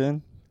Suk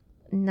Jin?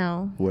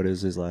 No, What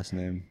is his last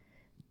name?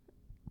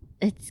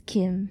 it's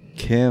Kim.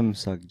 Kim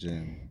Suk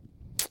Jin.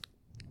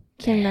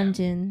 Kim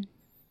Namjoon.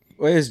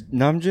 Wait, is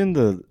Namjoon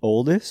the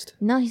oldest?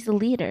 No, he's the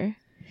leader.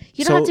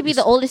 You So- don't have to be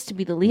the oldest to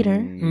be the leader.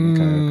 Okay,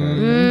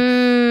 okay.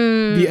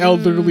 The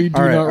elderly do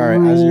All right, not all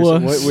right. As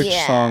rule you're, us. which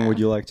Yeah. song would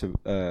you like to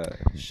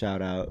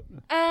shout out?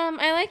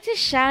 I like to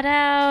shout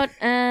out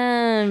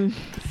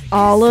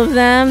all of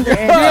them. Their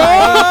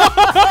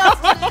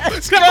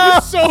That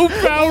was so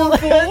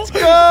powerful.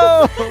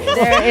 Go!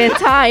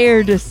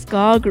 entire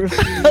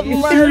discography.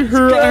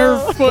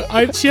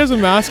 Dude, she has a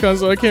mask on,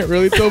 so I can't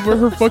really tell. But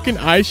her fucking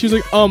eyes, she was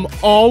like,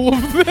 all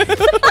of them.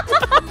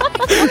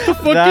 The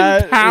fucking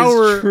That is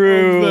power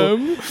true. of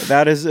them.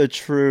 That is a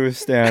true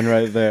stand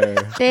right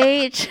there.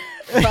 Stage.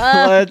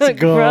 Let's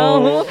go.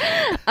 Bro.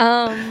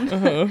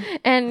 Uh-huh.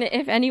 And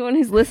if anyone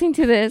who's listening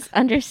to this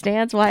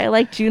understands why I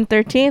like June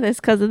 13th, it's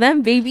because of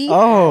them, baby.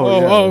 Oh,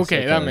 yes,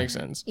 okay, that makes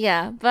sense.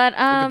 Yeah, but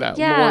that,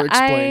 yeah, lore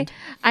explained.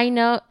 I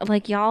know,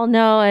 like y'all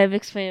know, I've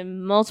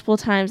explained multiple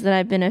times that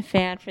I've been a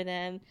fan for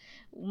them,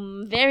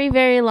 very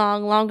very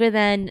longer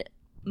than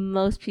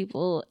most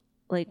people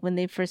like when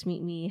they first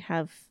meet me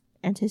have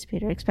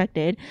anticipated or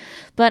expected.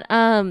 But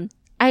do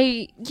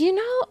you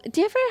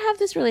ever have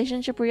this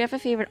relationship where you have a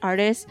favorite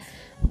artist,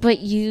 but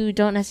you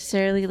don't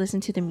necessarily listen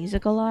to the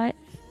music a lot?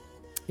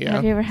 Yeah.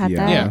 Have you ever had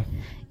Yeah. that? Yeah.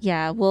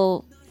 Yeah.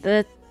 Well,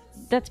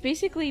 that's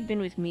basically been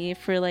with me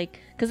for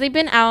because they've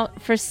been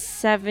out for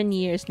 7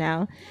 years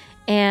now,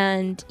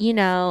 and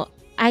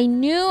I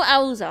knew I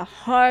was a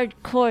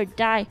hardcore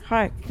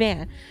die-hard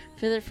fan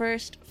for the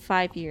first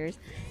 5 years,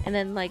 and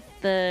then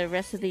the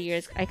rest of the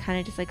years I kind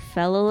of just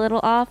fell a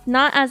little off,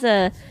 not as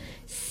a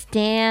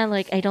stan,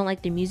 I don't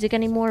like the music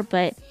anymore,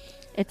 but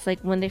it's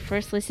when they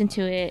first listen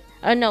to it,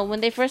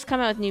 when they first come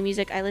out with new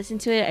music, I listen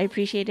to it, I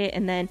appreciate it,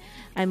 and then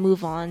I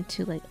move on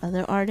to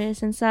other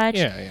artists and such.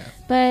 Yeah.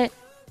 But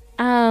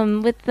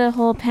with the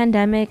whole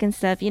pandemic and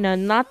stuff,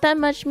 not that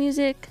much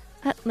music,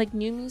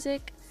 new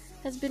music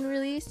has been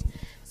released,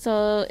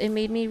 so it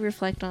made me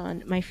reflect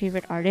on my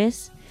favorite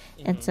artists,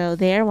 and so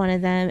they're one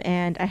of them.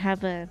 And I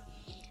have I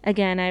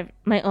have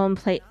my own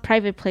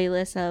private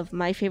playlist of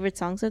my favorite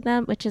songs of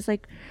them, which is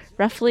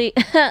roughly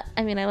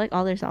I mean, I like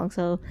all their songs,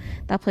 so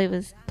that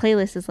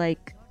playlist is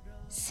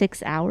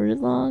 6 hours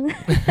long.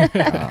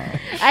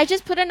 I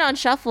just put it on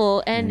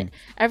shuffle, and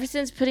ever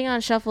since putting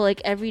on shuffle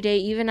every day,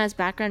 even as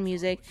background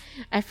music,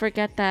 I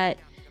forget that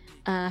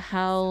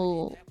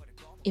how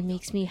it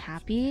makes me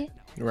happy.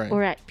 Right.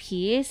 Or at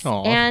peace.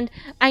 Aww. And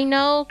I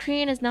know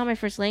Korean is not my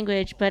first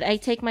language, but I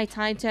take my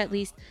time to at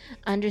least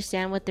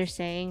understand what they're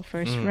saying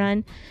first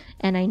run,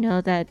 and I know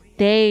that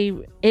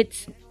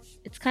it's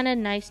kind of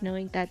nice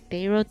knowing that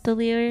they wrote the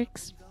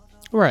lyrics,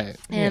 Right.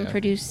 and yeah.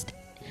 produced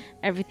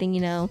everything,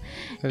 That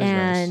is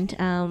and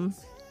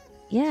nice.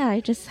 yeah, I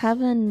just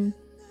have a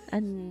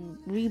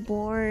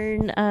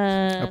reborn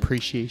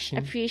appreciation,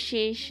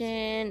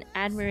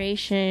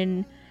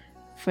 admiration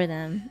for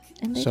them,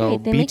 and So,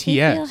 they make me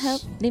feel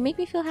BTS. they make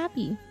me feel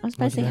happy. I was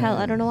about Look to say at hell,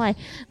 that. I don't know why,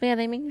 but yeah,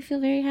 they make me feel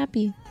very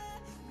happy.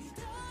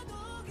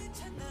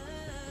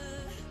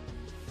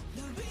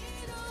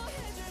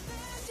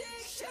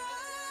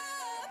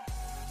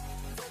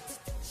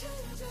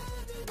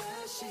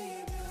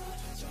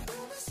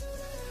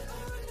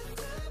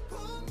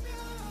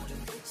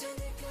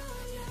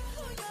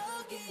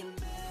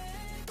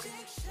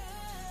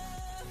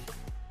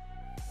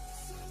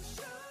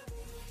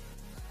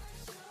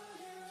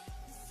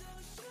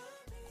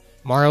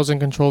 Mario's in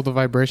control of the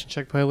vibration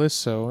check playlist,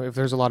 so if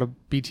there's a lot of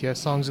BTS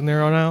songs in there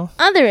now.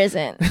 Oh, there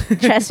isn't.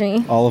 Trust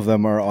me. All of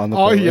them are on the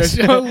Oh playlist.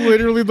 yeah,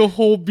 literally the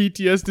whole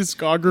BTS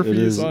discography It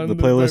is is. on The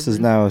playlist is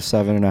vibration. now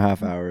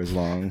 7.5 hours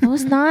long No,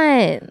 it's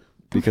not.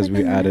 because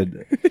we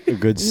added a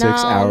good 6 No,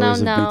 hours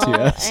of no.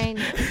 BTS.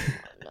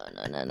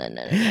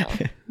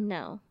 No.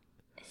 No,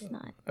 it's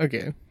not.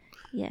 Okay.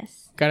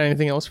 Yes. Got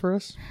anything else for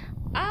us?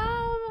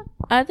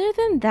 Other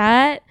than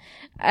that,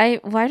 I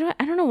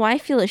don't know why I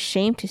feel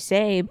ashamed to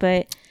say,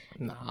 but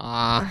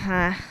Nah.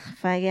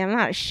 I'm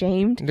not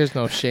ashamed. There's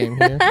no shame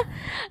here.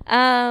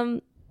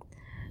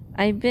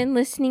 I've been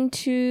listening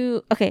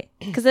to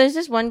because there's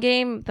this one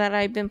game that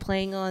I've been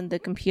playing on the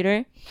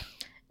computer,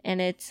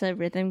 and it's a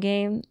rhythm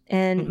game,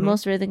 and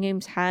most rhythm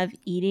games have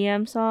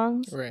EDM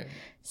songs. Right.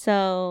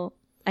 So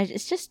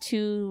it's just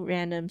two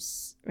random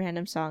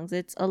songs.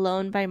 It's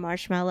Alone by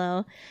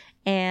Marshmello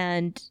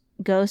and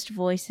Ghost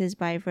Voices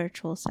by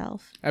Virtual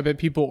Self. I bet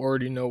people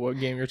already know what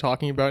game you're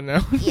talking about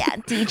now. Yeah,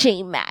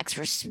 DJ Max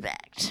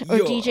Respect. Or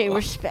Yo. DJ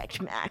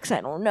Respect Max. I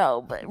don't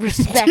know, but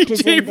Respect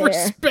is in DJ there.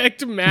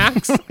 Respect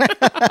Max.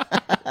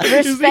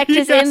 Respect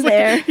is in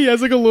there. He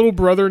has a little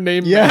brother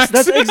named Yes,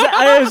 Max.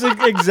 I was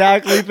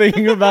exactly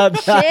thinking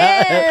about that.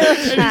 Chill,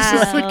 He's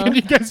just like, can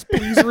you guys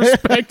please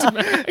respect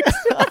Max?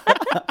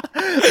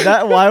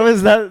 Why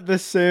was that the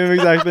same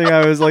exact thing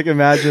I was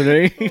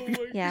imagining?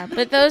 Yeah,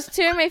 but those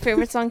two are my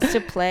favorite songs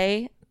to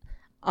play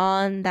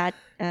on that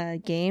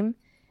game,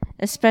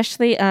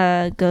 especially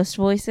Ghost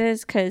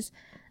Voices, because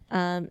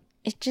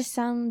it just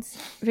sounds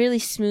really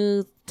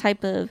smooth,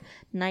 type of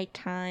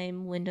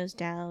nighttime, windows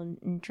down,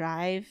 and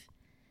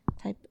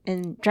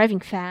driving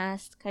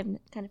fast kind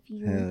of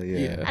feel. Hell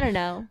yeah. I don't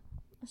know.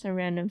 That's a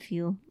random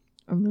feel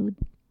or mood.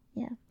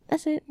 Yeah,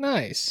 that's it.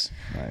 Nice.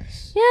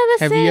 Nice. Yeah,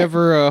 that's Have it. you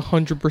ever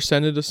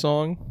 100%ed a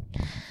song?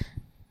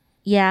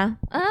 Yeah,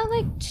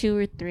 like 2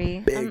 or 3.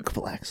 Big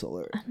flex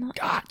alert.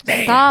 God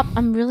damn. Stop!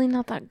 I'm really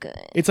not that good.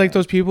 It's like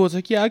those people. It's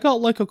like, yeah, I got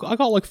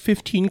like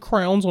 15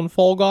 crowns on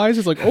Fall Guys.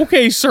 It's like,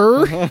 okay,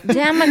 sir.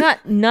 Damn, I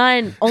got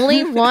none.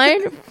 Only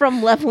 1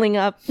 from leveling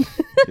up.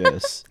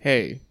 Yes.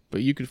 Hey,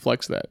 but you could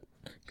flex that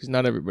because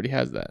not everybody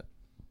has that.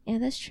 Yeah,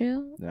 that's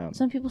true. Yeah.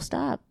 Some people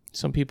stop.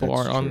 Some people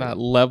That's aren't on true. that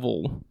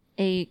level.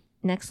 A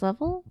next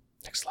level.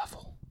 Next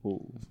level.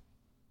 Ooh.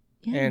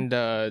 Yeah. And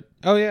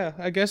oh yeah,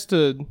 I guess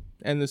to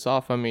end this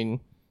off, I mean,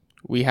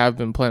 we have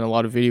been playing a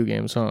lot of video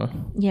games, huh?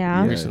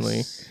 yeah. Yes.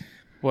 Recently.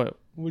 What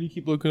do you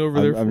keep looking over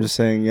there? I'm for? just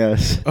saying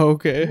yes. Oh,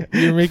 okay.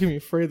 You're making me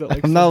afraid that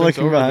like I'm not something's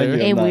looking over behind there.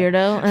 you. A I'm not-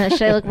 weirdo.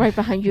 Should I look right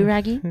behind you,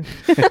 Raggy?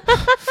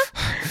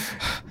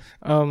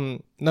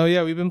 No,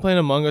 yeah, we've been playing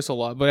Among Us a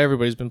lot, but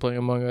everybody's been playing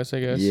Among Us, I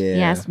guess. Yeah.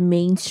 Yeah, it's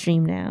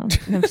mainstream now.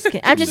 I'm just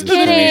kidding. I'm just Jesus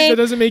Christ. That kidding.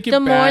 doesn't make it The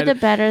bad. more, the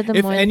better. The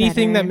If more,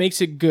 anything, the that better.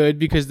 makes it good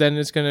because then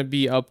it's going to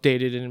be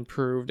updated and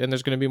improved, and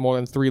there's going to be more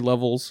than 3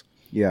 levels.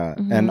 Yeah,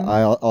 Mm-hmm. and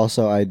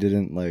I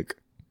didn't like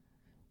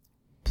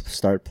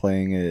start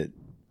playing it.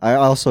 I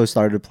also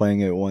started playing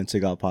it once it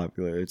got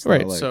popular. It's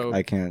Right, not like so I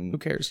Who can't.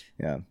 cares?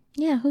 Yeah.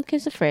 Yeah, who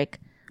gives a frick?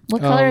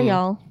 What color are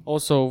y'all?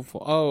 Also,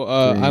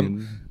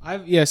 Green.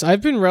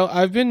 I've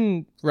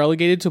been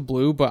relegated to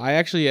blue, but I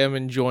actually am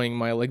enjoying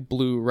my like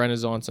blue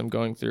renaissance I'm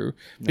going through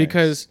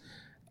because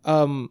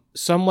some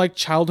like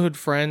childhood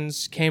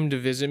friends came to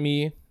visit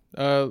me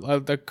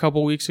a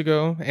couple weeks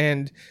ago,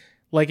 and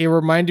like it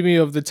reminded me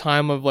of the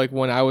time of like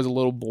when I was a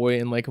little boy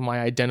and like my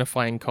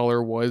identifying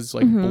color was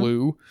like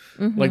blue,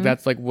 like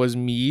that's like was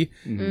me.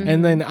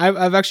 And then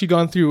I've actually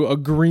gone through a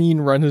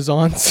green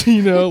renaissance,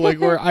 you know, like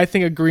where I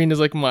think a green is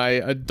like my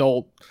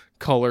adult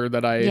color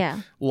that I Yeah.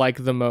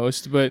 like the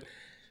most, but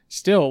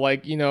still,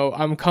 like, you know,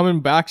 I'm coming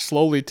back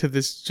slowly to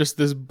this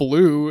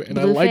blue, and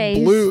I Blue like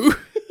face. blue.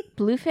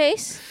 Blue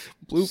face?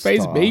 Blue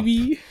face, Stop.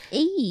 baby.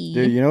 Eee.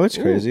 Dude, you know what's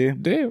crazy? Ooh,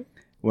 damn.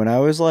 When I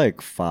was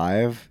like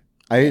 5,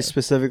 I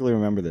specifically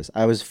remember this.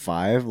 I was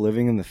 5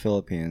 living in the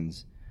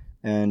Philippines,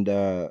 and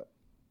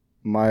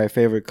my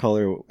favorite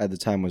color at the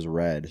time was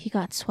red. He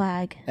got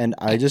swag. And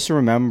I just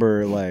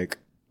remember like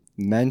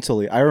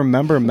mentally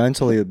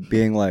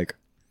being like,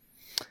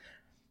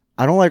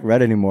 I don't like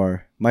red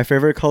anymore. My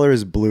favorite color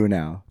is blue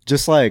now.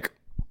 Just like,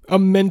 A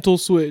mental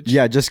switch.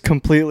 yeah, just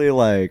completely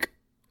like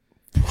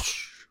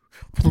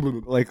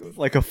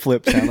a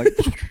flip sound. Like,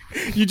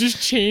 You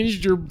just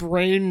changed your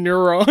brain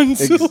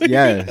neurons.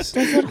 yes.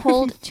 Does it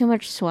hold too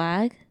much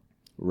swag?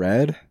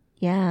 Red?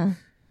 Yeah.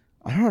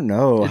 I don't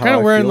know. You're how kind I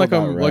of wearing feel like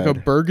a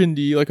about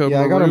burgundy, like a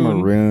yeah, maroon. I got a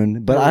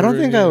maroon, but I don't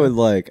think I Maroon, would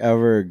like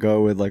ever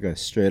go with like a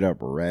straight up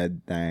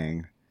red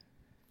thing.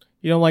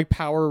 You don't like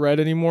power red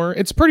anymore?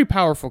 It's a pretty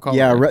powerful color.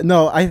 Yeah,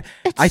 no, I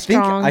think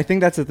strong. I think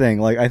that's the thing.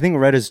 Like I think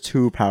red is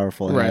too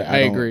powerful. and Right, I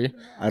don't- agree.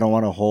 I don't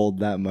want to hold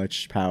that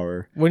much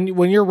power. When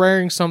you're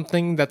wearing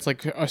something that's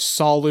like a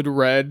solid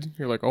red,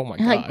 you're like, oh my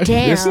Like, god.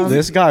 damn.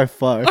 This guy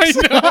fucks. I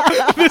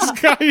know. This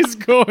guy is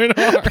going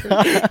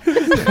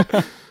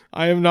hard.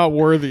 I am not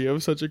worthy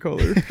of such a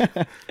color.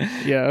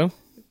 Yeah.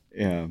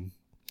 Yeah.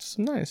 It's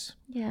nice.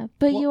 Yeah.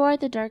 But you are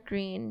the dark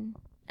green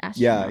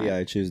astronaut. Yeah,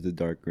 I choose the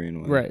dark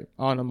green one. Right.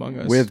 On Among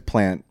Us. With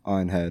plant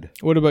on head.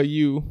 What about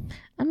you?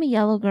 I'm a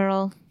yellow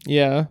girl.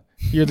 Yeah.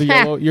 You're the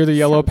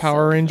yellow Sounds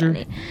Power so Ranger.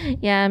 funny.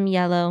 Yeah, I'm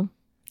yellow.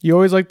 You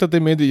always liked that they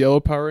made the yellow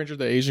Power Ranger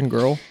the Asian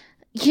girl.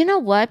 You know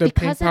what? The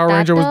because pink Power of that,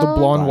 Ranger was the though-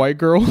 blonde white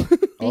girl.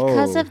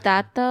 Because Oh. of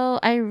that, though,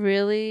 I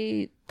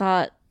really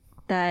thought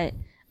that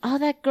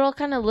that girl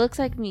kind of looks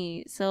like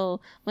me.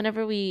 So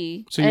whenever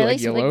we, So you at like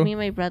least yellow? like me and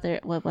my brother.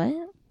 What?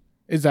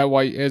 Is that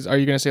why? Are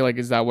you gonna say like?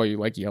 Is that why you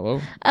like yellow?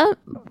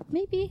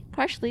 Maybe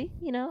partially,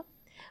 you know,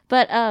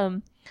 but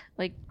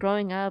like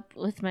growing up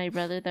with my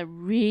brother that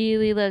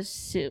really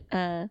loves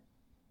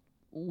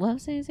what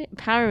was I saying?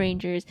 Power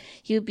Rangers.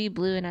 He would be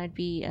blue and I'd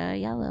be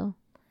yellow.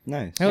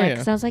 Nice. Hell yeah.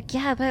 'Cause I was like,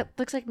 yeah, that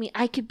looks like me.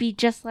 I could be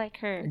just like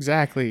her.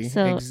 Exactly.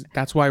 So-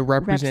 That's why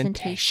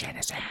representation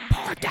is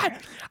important.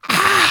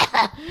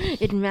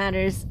 It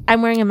matters.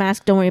 I'm wearing a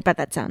mask. Don't worry about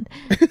that sound.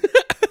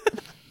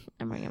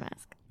 I'm wearing a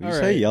mask. Would you All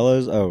say right.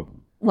 yellow's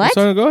What?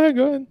 So go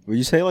ahead. would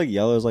you say like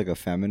yellow is like a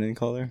feminine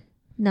color?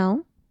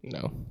 No.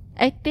 No.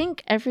 I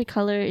think every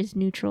color is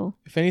neutral.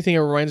 If anything, it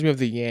reminds me of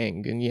the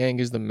yang, and yang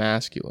is the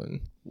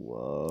masculine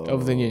Whoa.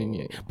 of the yin and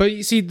yang. But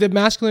you see, the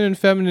masculine and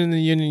feminine in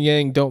the yin and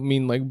yang don't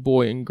mean like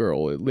boy and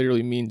girl. It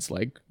literally means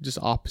like just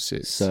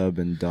opposites. Sub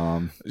and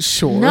dom.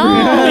 Sure.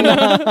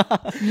 No.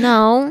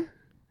 No.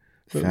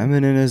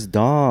 Feminine is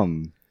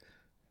dom.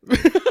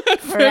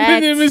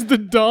 Feminine is the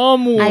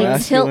dom one. I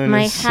tilt Masculine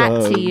my is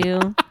hat sub. to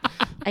you.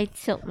 I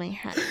tilt my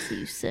hat to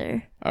you,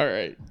 sir. All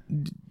right.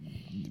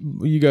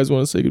 You guys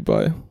want to say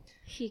goodbye?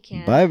 He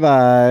can. Bye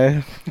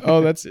bye.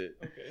 Oh, that's it.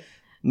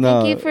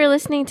 No. Thank you for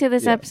listening to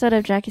this yeah. episode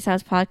of Jackie's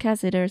House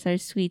Podcast. It is our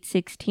Sweet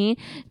 16.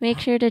 Make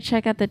sure to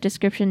check out the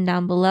description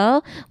down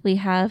below. We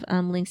have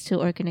links to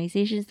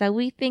organizations that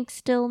we think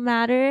still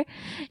matter,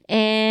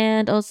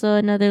 and also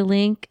another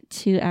link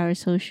to our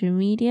social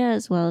media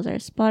as well as our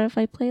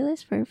Spotify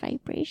playlist for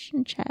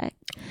Vibration Check.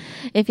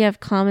 If you have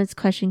comments,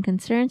 questions,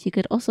 concerns, you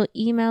could also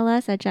email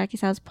us at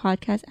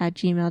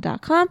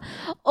jackieshouspodcast@gmail.com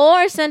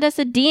or send us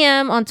a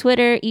DM on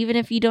Twitter. Even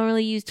if you don't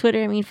really use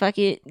Twitter, I mean, fuck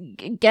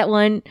it, get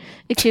one.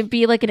 It could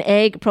be like an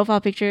egg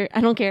profile picture.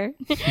 I don't care.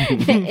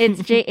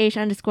 It's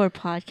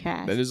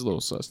JH_podcast. That is a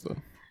little sus though.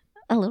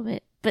 A little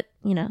bit, but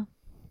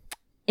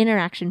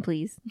interaction,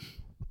 please.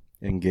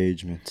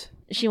 Engagement.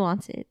 She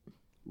wants it.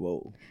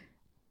 Whoa.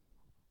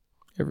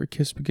 Every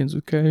kiss begins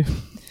with K.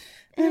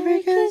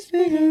 Every kiss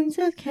begins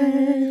with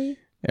K.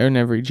 And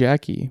every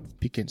Jackie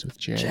begins with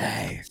J.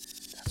 Jay.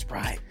 That's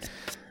right.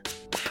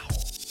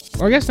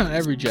 Or I guess not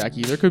every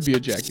Jackie. There could be a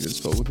Jackie that's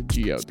spelled with a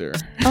G out there.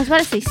 I was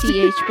about to say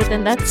CH, but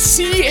then that's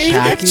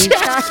Jackie?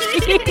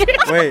 Jackie.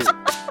 Wait.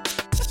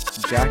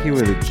 Jackie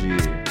with a G.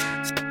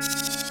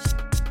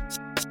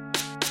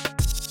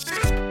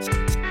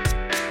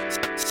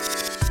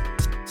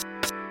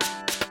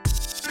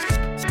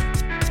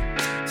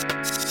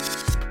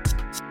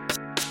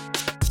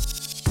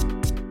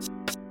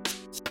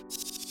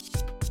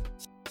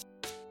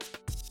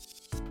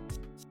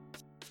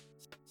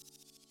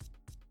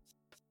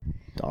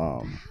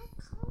 Dumb.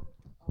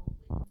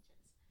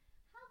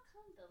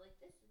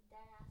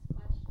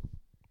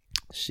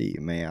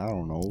 Shit, man, I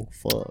don't know.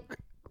 Fuck.